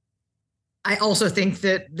 I also think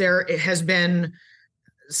that there has been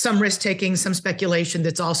some risk-taking, some speculation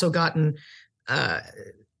that's also gotten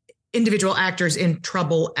individual actors in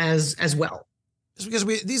trouble as well. It's because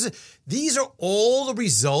these are all the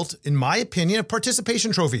result, in my opinion, of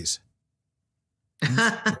participation trophies.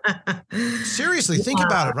 Seriously, think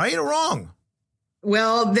about it, right or wrong?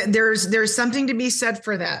 Well, there's something to be said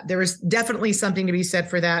for that. There is definitely something to be said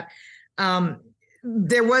for that.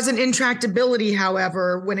 There was an intractability,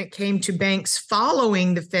 however, when it came to banks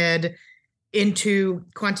following the Fed into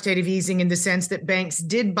quantitative easing, in the sense that banks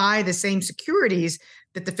did buy the same securities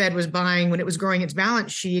that the Fed was buying when it was growing its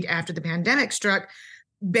balance sheet after the pandemic struck,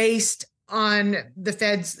 based on the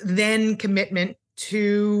Fed's then commitment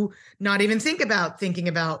to not even thinking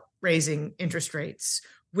about raising interest rates,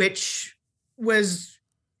 which was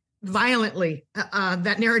violently,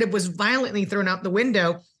 that narrative was violently thrown out the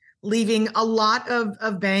window, leaving a lot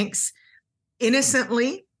of banks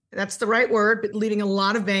innocently, that's the right word, but leaving a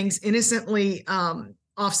lot of banks innocently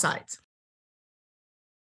offsides.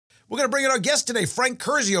 We're going to bring in our guest today, Frank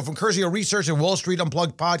Curzio from Curzio Research and Wall Street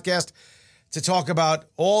Unplugged podcast, to talk about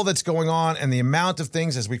all that's going on and the amount of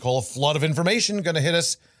things, as we call a flood of information, going to hit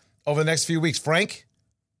us over the next few weeks. Frank,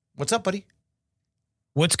 what's up, buddy?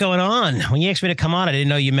 What's going on? When you asked me to come on, I didn't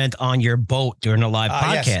know you meant on your boat during a live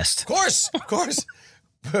podcast. Yes. Of course.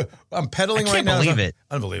 I'm pedaling right now. I can't believe it.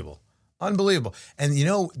 Unbelievable. And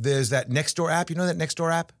there's that Nextdoor app. You know that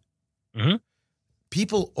Nextdoor app? Mm-hmm.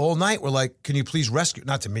 People all night were like, can you please rescue?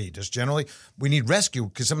 Not to me, just generally. We need rescue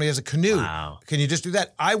because somebody has a canoe. Wow. Can you just do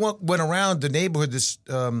that? I went around the neighborhood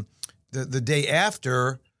the day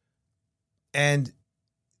after, and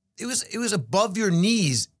it was above your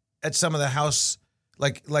knees at some of the house,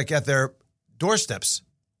 like at their doorsteps.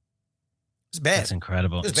 It's bad. That's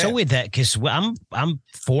incredible. It's so bad. with that, because I'm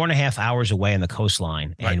 4.5 hours away on the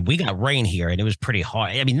coastline, and Right. we got rain here, and it was pretty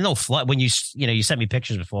hard. I mean, no flood. When you sent me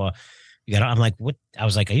pictures before, I'm like, what? I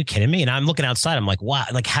was like, are you kidding me? And I'm looking outside. I'm like, wow.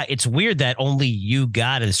 Like, how, it's weird that only you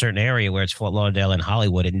got in a certain area where it's Fort Lauderdale and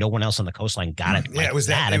Hollywood, and no one else on the coastline got it. Yeah, it was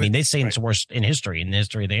that. I mean, they say it's worse in the history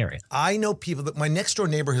of the area. I know people that my next door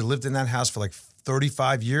neighbor had lived in that house for like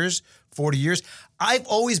 35 years, 40 years. I've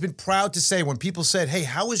always been proud to say when people said, hey,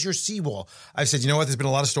 how is your seawall? I've said, you know what? There's been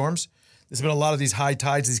a lot of storms. There's been a lot of these high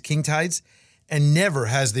tides, these king tides, and never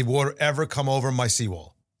has the water ever come over my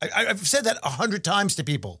seawall. I've said that 100 times to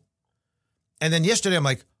people. And then yesterday, I'm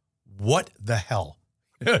like, what the hell?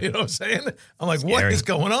 You know what I'm saying? I'm like, Scary. what is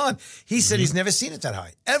going on? He said he's never seen it that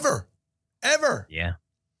high, ever. Yeah.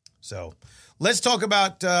 So let's talk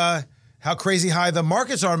about how crazy high the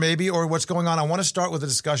markets are, maybe, or what's going on. I want to start with a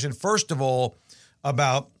discussion, first of all,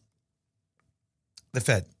 about the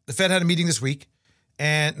Fed. The Fed had a meeting this week,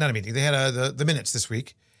 and not a meeting. They had the minutes this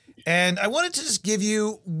week. And I wanted to just give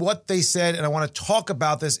you what they said, and I want to talk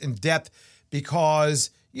about this in depth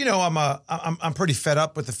because I'm pretty fed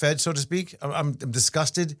up with the Fed, so to speak. I'm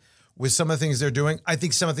disgusted with some of the things they're doing. I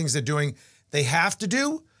think some of the things they're doing, they have to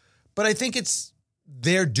do, but I think it's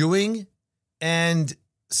they're doing. And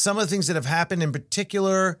some of the things that have happened, in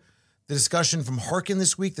particular, the discussion from Harkin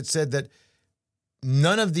this week that said that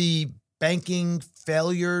none of the banking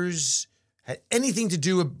failures had anything to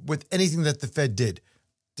do with anything that the Fed did.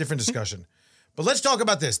 Different discussion. But let's talk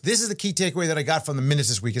about this. This is the key takeaway that I got from the minutes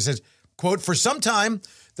this week. It says, quote, for some time,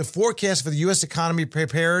 the forecast for the U.S. economy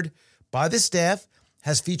prepared by the staff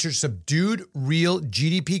has featured subdued real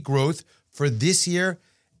GDP growth for this year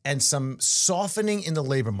and some softening in the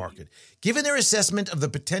labor market. Given their assessment of the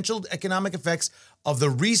potential economic effects of the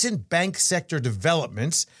recent bank sector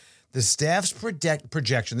developments, the staff's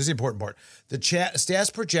projection, this is the important part, the staff's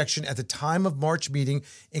projection at the time of March meeting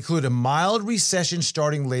include a mild recession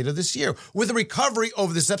starting later this year, with a recovery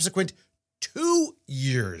over the subsequent 2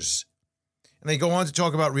 years. And they go on to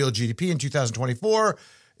talk about real GDP in 2024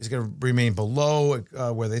 is going to remain below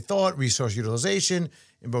where they thought. Resource utilization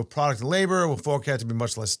in both product and labor will forecast to be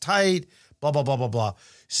much less tight, blah, blah, blah, blah, blah.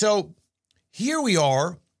 So here we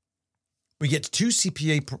are. We get two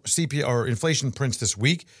CPI or inflation prints this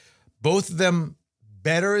week. Both of them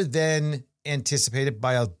better than anticipated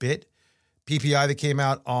by a bit. PPI that came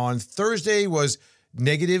out on Thursday was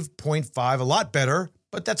negative 0.5, a lot better,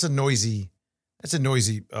 but that's a noisy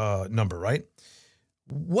number, right?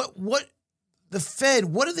 What the Fed,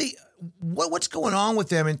 what's going on with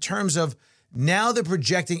them in terms of now they're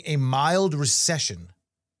projecting a mild recession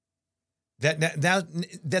now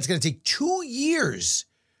that's going to take 2 years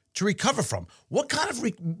to recover from? What kind of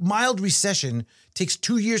mild recession takes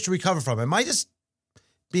 2 years to recover from? Am I just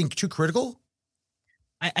being too critical?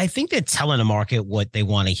 I think they're telling the market what they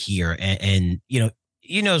want to hear. And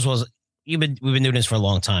as well as we've been doing this for a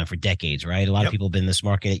long time, for decades, right? A lot of people have been in this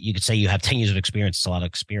market. You could say you have 10 years of experience. It's a lot of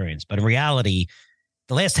experience. But in reality,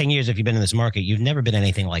 the last 10 years, if you've been in this market, you've never been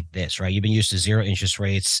anything like this, right? You've been used to zero interest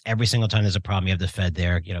rates. Every single time there's a problem, you have the Fed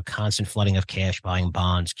there, constant flooding of cash, buying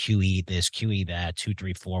bonds, QE this, QE that, 2,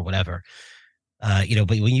 3, 4, whatever.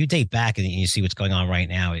 But when you date back and you see what's going on right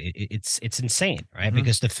now, it's insane, right? Mm-hmm.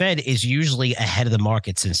 Because the Fed is usually ahead of the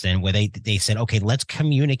market since then, where they said, okay, let's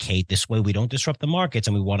communicate this way. We don't disrupt the markets,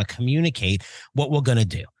 and we want to communicate what we're going to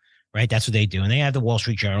do, right? That's what they do. And they have the Wall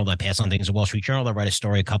Street Journal that pass on things. The Wall Street Journal that write a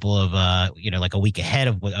story a couple of, like a week ahead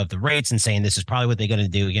of the rates and saying this is probably what they're going to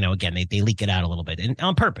do. Again, they leak it out a little bit and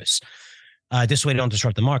on purpose. This way they don't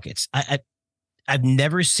disrupt the markets. I've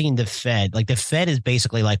never seen the Fed, like the Fed is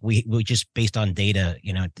basically like we just based on data,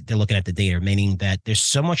 they're looking at the data, meaning that there's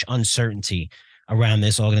so much uncertainty around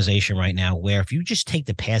this organization right now, where if you just take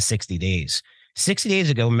the past 60 days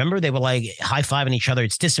ago, remember they were like high-fiving each other.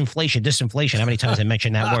 It's disinflation. How many times I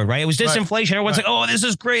mentioned that word, right? It was disinflation. Right. Everyone's like, oh, this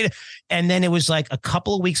is great. And then it was like a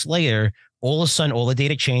couple of weeks later, all of a sudden, all the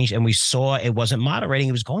data changed and we saw it wasn't moderating.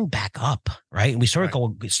 It was going back up, right? And we saw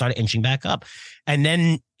it started inching back up. And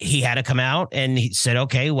then he had to come out and he said,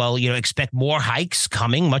 okay, well, expect more hikes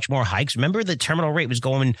coming, much more hikes. Remember the terminal rate was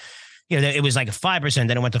going, it was like 5%,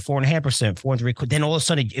 then it went to 4.5%, 4.3%. Then all of a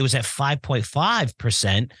sudden it was at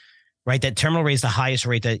 5.5%, right? That terminal rate is the highest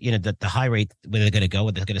rate that, the high rate where they're going to go,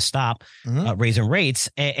 where they're going to stop raising rates.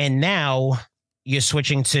 And now you're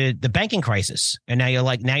switching to the banking crisis. And now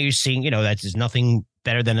you're seeing, that there's nothing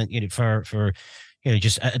better than for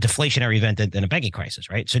just a deflationary event than a banking crisis,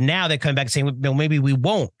 right? So now they're coming back and saying, well, maybe we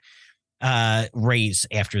won't raise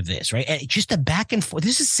after this, right? And just a back and forth.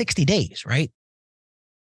 This is 60 days, right?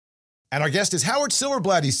 And our guest is Howard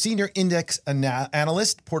Silverblad. He's senior index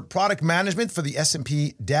analyst, product management for the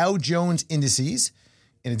S&P Dow Jones Indices.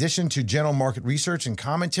 In addition to general market research and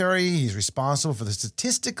commentary, he's responsible for the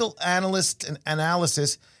statistical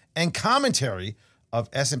analysis and commentary of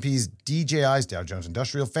S&P's DJI's Dow Jones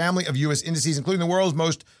Industrial family of U.S. indices, including the world's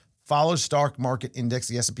most followed stock market index,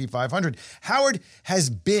 the S&P 500. Howard has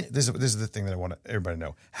been, this is the thing that I want everybody to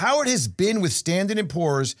know. Howard has been with Standard &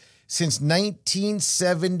 Poor's since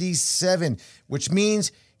 1977, which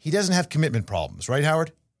means he doesn't have commitment problems, right,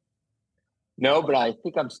 Howard? No, but I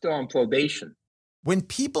think I'm still on probation. When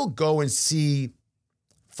people go and see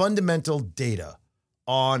fundamental data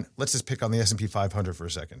on, let's just pick on the S&P 500 for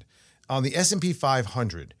a second, on the S&P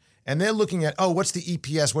 500, and they're looking at, what's the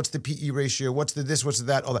EPS, what's the PE ratio, what's the this, what's the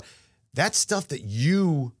that, all that. That's stuff that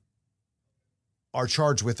you are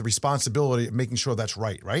charged with the responsibility of making sure that's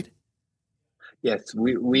right? Yes,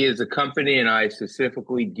 we as a company, and I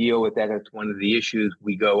specifically deal with that. That's one of the issues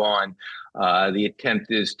we go on. The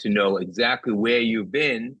attempt is to know exactly where you've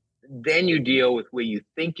been. Then you deal with where you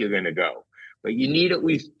think you're going to go. But you need at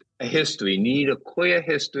least a history, you need a clear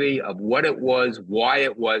history of what it was, why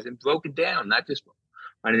it was, and broke it down, not just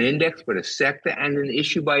on an index, but a sector and an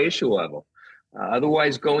issue by issue level.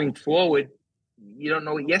 Otherwise, going forward, you don't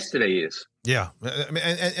know what yesterday is. Yeah. I mean,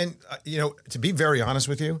 and to be very honest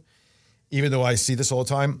with you, even though I see this all the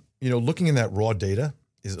time, looking in that raw data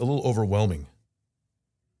is a little overwhelming.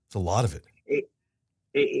 It's a lot of it.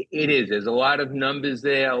 It is. There's a lot of numbers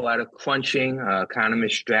there, a lot of crunching,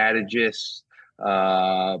 economists, strategists,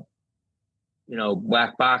 black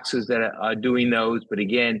boxes that are doing those. But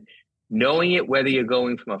again, knowing it, whether you're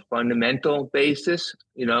going from a fundamental basis,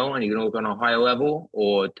 and you're going to look on a high level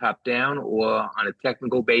or top down, or on a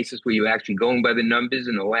technical basis where you're actually going by the numbers,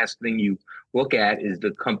 and the last thing you look at is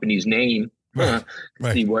the company's name, to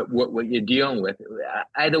see what you're dealing with.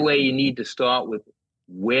 Either way, you need to start with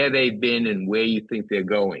where they've been and where you think they're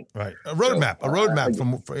going. Right. A roadmap,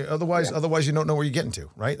 otherwise you don't know where you're getting to,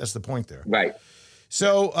 right? That's the point there. Right.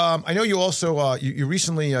 So I know you also, you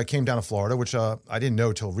recently came down to Florida, which I didn't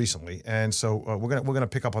know till recently. And so we're going to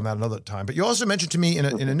pick up on that another time. But you also mentioned to me in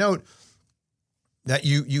a note that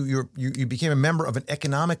you became a member of an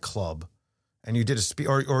economic club and you did a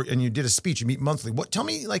and you did a speech. You meet monthly. Tell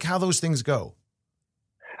me how those things go.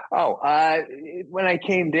 When I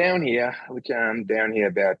came down here, which I'm down here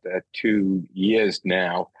about 2 years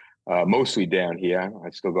now, mostly down here. I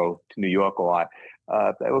still go to New York a lot.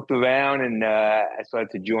 I looked around and I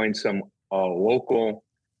started to join some local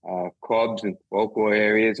clubs in local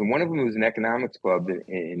areas. And one of them was an economics club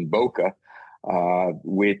in Boca,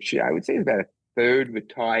 which I would say is about a third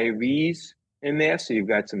retirees in there. So you've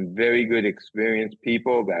got some very good experienced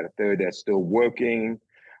people, about a third that's still working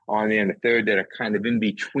on there, and a third that are kind of in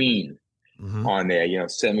between on there,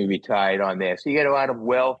 semi-retired on there. So you get a lot of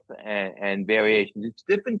wealth and variations. It's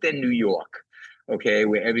different than New York, okay,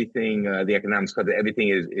 where everything, the economics club, everything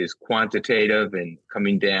is quantitative and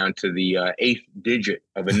coming down to the eighth digit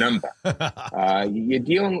of a number. You're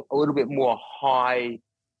dealing a little bit more higher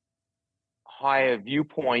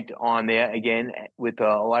viewpoint on there, again, with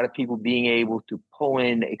a lot of people being able to pull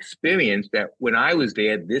in experience that when I was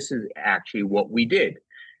there, this is actually what we did.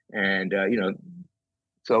 And,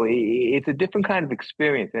 So it's a different kind of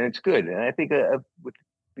experience, and it's good. And I think with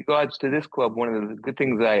regards to this club, one of the good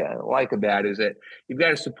things I like about it is that you've got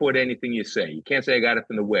to support anything you say. You can't say I got it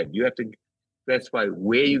from the web. You have to specify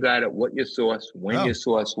where you got it, what your source, when your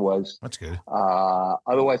source was. That's good.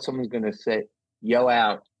 Otherwise, someone's going to yell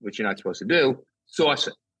out, which you're not supposed to do, source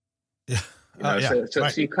it. Yeah. So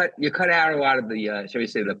you cut out a lot of the shall we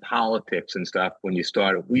say the politics and stuff when you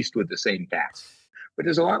start at least with the same facts. But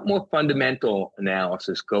there's a lot more fundamental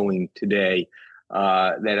analysis going today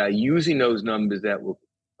that are using those numbers that were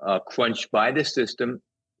crunched by the system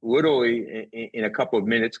literally in a couple of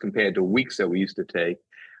minutes compared to weeks that we used to take.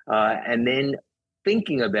 And then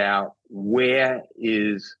thinking about where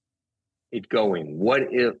is it going? What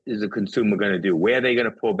is the consumer going to do? Where are they going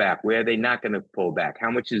to pull back? Where are they not going to pull back? How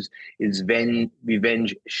much is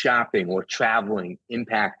revenge shopping or traveling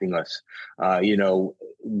impacting us?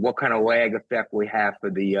 What kind of lag effect we have for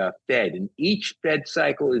the Fed. And each Fed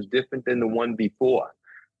cycle is different than the one before.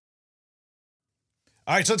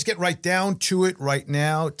 All right, so let's get right down to it right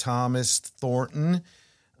now. Thomas Thornton.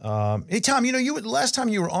 Hey, Tom, last time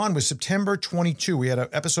you were on was September 22. We had an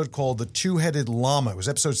episode called The Two-Headed Llama. It was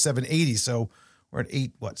episode 780, so we're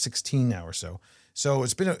at 16 now or so. So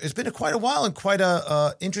it's been quite a while and quite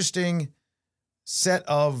a interesting set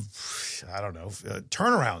of,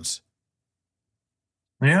 turnarounds.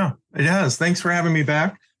 Yeah, it has. Thanks for having me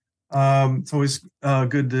back. It's always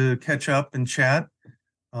good to catch up and chat.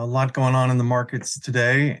 A lot going on in the markets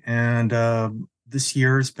today, and this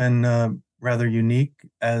year has been rather unique,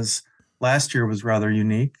 as last year was rather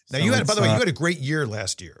unique. Now, you had a great year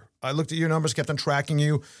last year. I looked at your numbers, kept on tracking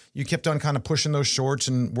you. You kept on kind of pushing those shorts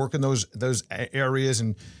and working those areas,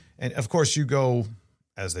 and of course you go,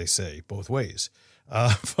 as they say, both ways.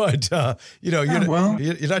 But you're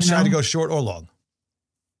not shy to go short or long.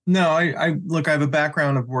 No, I have a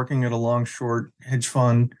background of working at a long short hedge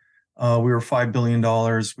fund. We were $5 billion.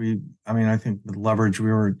 I think with leverage,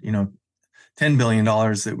 we were, $10 billion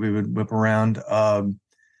that we would whip around.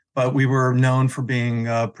 But we were known for being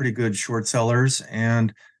pretty good short sellers.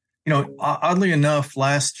 And, oddly enough,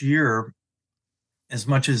 last year, as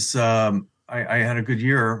much as I had a good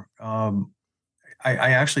year, I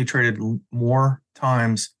actually traded more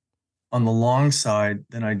times on the long side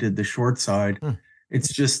than I did the short side.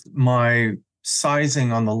 It's just my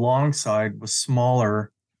sizing on the long side was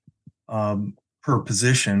smaller per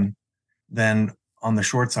position than on the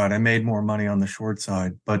short side. I made more money on the short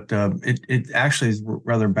side, but it actually is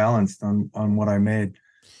rather balanced on what I made.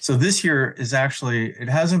 So this year is it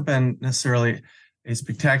hasn't been necessarily a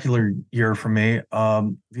spectacular year for me.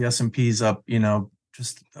 The S&P's up,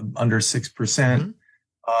 just under 6%.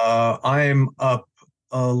 I'm up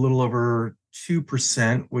a little over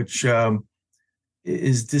 2%, which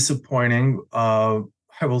is disappointing. I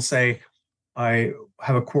will say I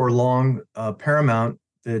have a core long Paramount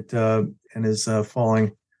that and is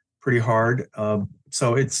falling pretty hard.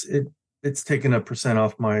 So it's taken 1%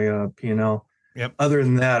 off my P&L. Yep. Other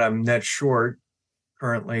than that, I'm net short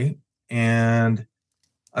currently, and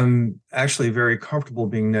I'm actually very comfortable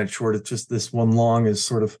being net short. It's just this one long is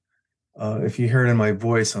sort of, if you hear it in my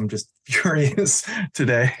voice, I'm just furious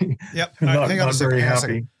today. Yep. not hang on a second, very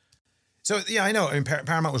happy. So, yeah, I know.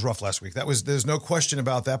 Paramount was rough last week. There's no question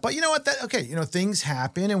about that. But you know what? Things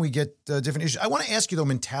happen and we get different issues. I want to ask you, though,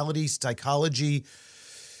 mentality, psychology,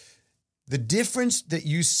 the difference that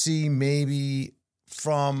you see maybe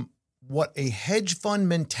from what a hedge fund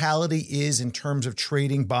mentality is in terms of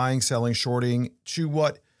trading, buying, selling, shorting, to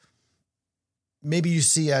what maybe you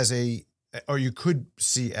see you could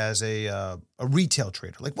see as a retail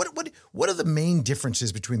trader. Like, what are the main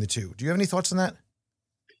differences between the two? Do you have any thoughts on that?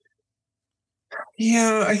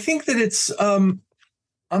 Yeah, I think that it's, I'm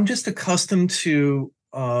just accustomed to,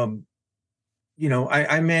 I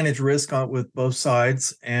manage risk with both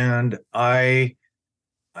sides, and I'm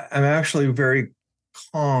actually very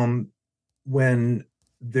calm when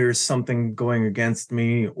there's something going against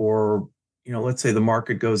me, or, let's say the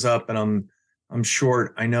market goes up and I'm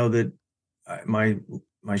short. I know that my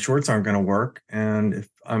shorts aren't going to work. And if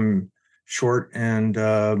I'm short and,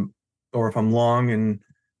 or if I'm long and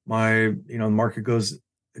my, the market goes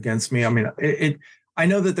against me. I mean, I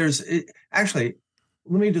know that actually,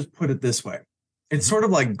 let me just put it this way. It's sort of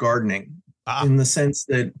like gardening in the sense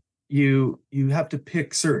that you have to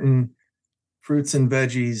pick certain fruits and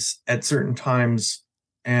veggies at certain times,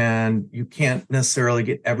 and you can't necessarily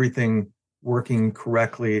get everything working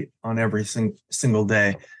correctly on every single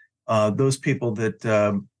day. Those people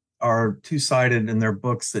that are two-sided in their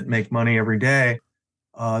books that make money every day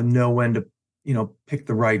know when to pick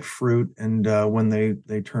the right fruit and when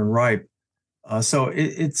they turn ripe. So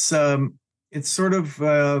it's it's sort of,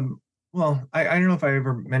 well, I don't know if I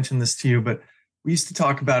ever mentioned this to you, but we used to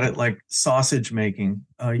talk about it like sausage making.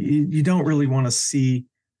 You don't really want to see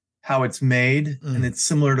how it's made. And it's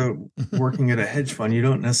similar to working at a hedge fund. You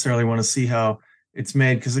don't necessarily want to see how it's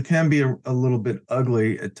made because it can be a little bit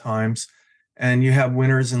ugly at times. And you have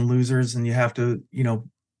winners and losers, and you have to,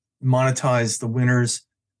 monetize the winners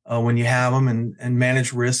when you have them and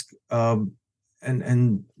manage risk.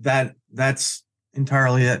 And that's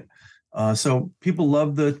entirely it. So people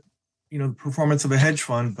love the performance of a hedge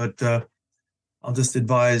fund, but I'll just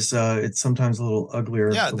advise it's sometimes a little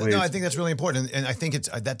uglier. Yeah, I think that's really important, and I think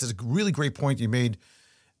that's a really great point you made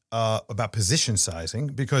about position sizing,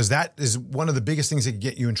 because that is one of the biggest things that can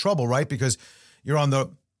get you in trouble, right? Because you're on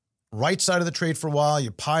the right side of the trade for a while,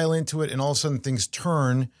 you pile into it, and all of a sudden things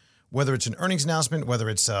turn. Whether it's an earnings announcement, whether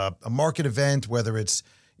it's a market event, whether it's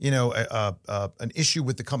an issue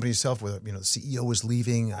with the company itself, whether the CEO is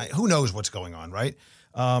leaving, who knows what's going on, right?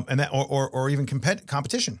 And that, or even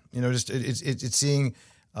competition. It's seeing,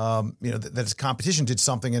 that its competition did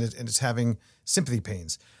something and it's having sympathy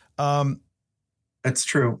pains. That's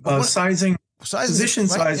true. Position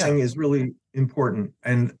sizing is really important,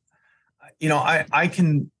 and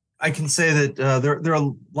I can say that there are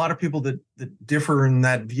a lot of people that differ in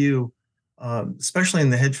that view, especially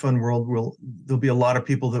in the hedge fund world. There'll be a lot of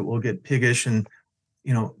people that will get piggish and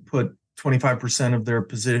put 25% of their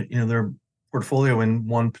position, their portfolio in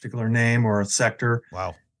one particular name or a sector.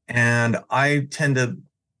 Wow. And I tend to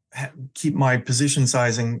keep my position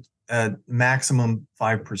sizing at maximum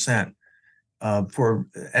 5%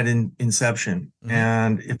 at inception. Mm-hmm.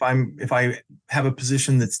 And if I have a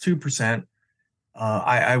position that's 2%,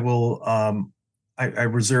 I will I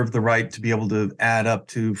reserve the right to be able to add up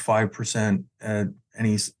to 5% at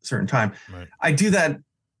any certain time. Right. I do that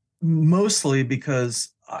mostly because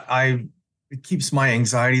it keeps my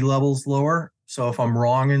anxiety levels lower. So if I'm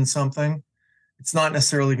wrong in something, it's not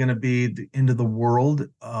necessarily going to be the end of the world.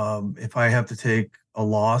 If I have to take a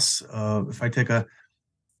loss, if I take a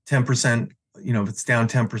 10%, if it's down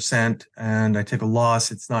 10% and I take a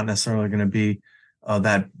loss, it's not necessarily going to be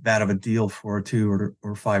that bad of a deal for a 2 or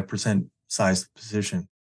 5% size position.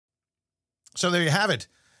 So there you have it.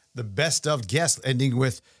 The best of guests, ending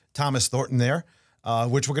with Thomas Thornton there,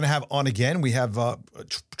 which we're going to have on again. We have a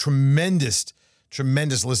tremendous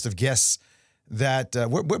list of guests that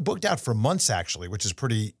we're booked out for months, actually, which is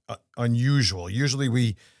pretty unusual. Usually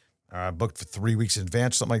we booked for 3 weeks in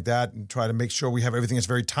advance, something like that, and try to make sure we have everything that's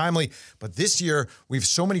very timely. But this year, we have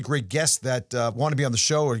so many great guests that want to be on the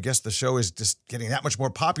show, or I guess the show is just getting that much more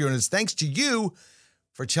popular. And it's thanks to you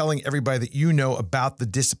for telling everybody that you know about the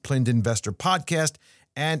Disciplined Investor podcast.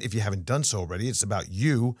 And if you haven't done so already, it's about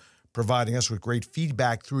you providing us with great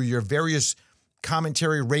feedback through your various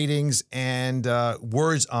commentary, ratings, and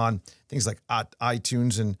words on things like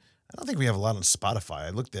iTunes. And I don't think we have a lot on Spotify. I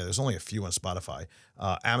looked there. There's only a few on Spotify,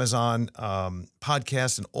 Amazon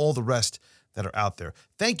podcasts, and all the rest that are out there.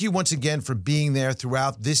 Thank you once again for being there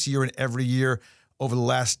throughout this year and every year over the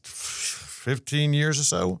last 15 years or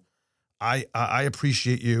so. I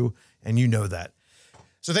appreciate you, and you know that.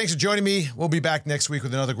 So thanks for joining me. We'll be back next week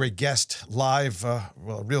with another great guest, live, a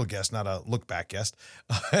real guest, not a look-back guest.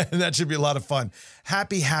 And that should be a lot of fun.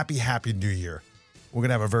 Happy New Year. We're going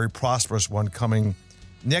to have a very prosperous one coming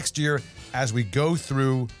next year as we go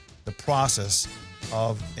through the process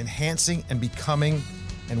of enhancing and becoming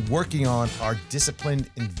and working on our disciplined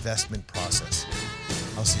investment process.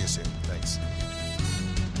 I'll see you soon. Thanks.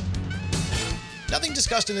 Nothing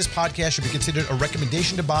discussed in this podcast should be considered a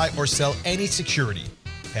recommendation to buy or sell any security.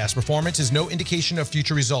 Past performance is no indication of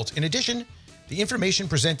future results. In addition, the information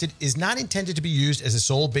presented is not intended to be used as a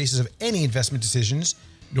sole basis of any investment decisions,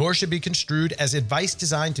 nor should be construed as advice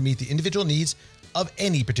designed to meet the individual needs of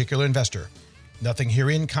any particular investor. Nothing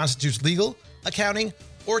herein constitutes legal, accounting,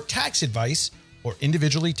 or tax advice or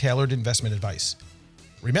individually tailored investment advice.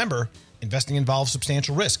 Remember, investing involves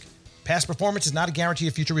substantial risk. Past performance is not a guarantee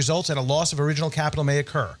of future results, and a loss of original capital may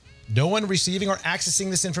occur. No one receiving or accessing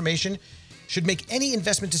this information should make any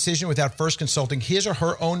investment decision without first consulting his or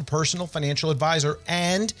her own personal financial advisor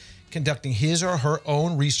and conducting his or her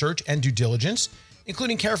own research and due diligence,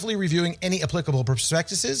 including carefully reviewing any applicable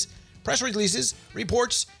prospectuses, press releases,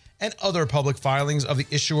 reports, and other public filings of the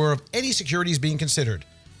issuer of any securities being considered.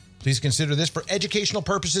 Please consider this for educational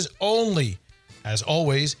purposes only. As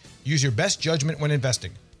always, use your best judgment when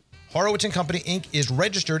investing. Horowitz & Company, Inc. is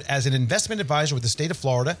registered as an investment advisor with the state of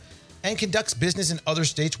Florida and conducts business in other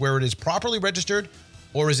states where it is properly registered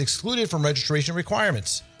or is excluded from registration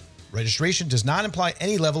requirements. Registration does not imply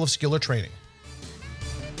any level of skill or training.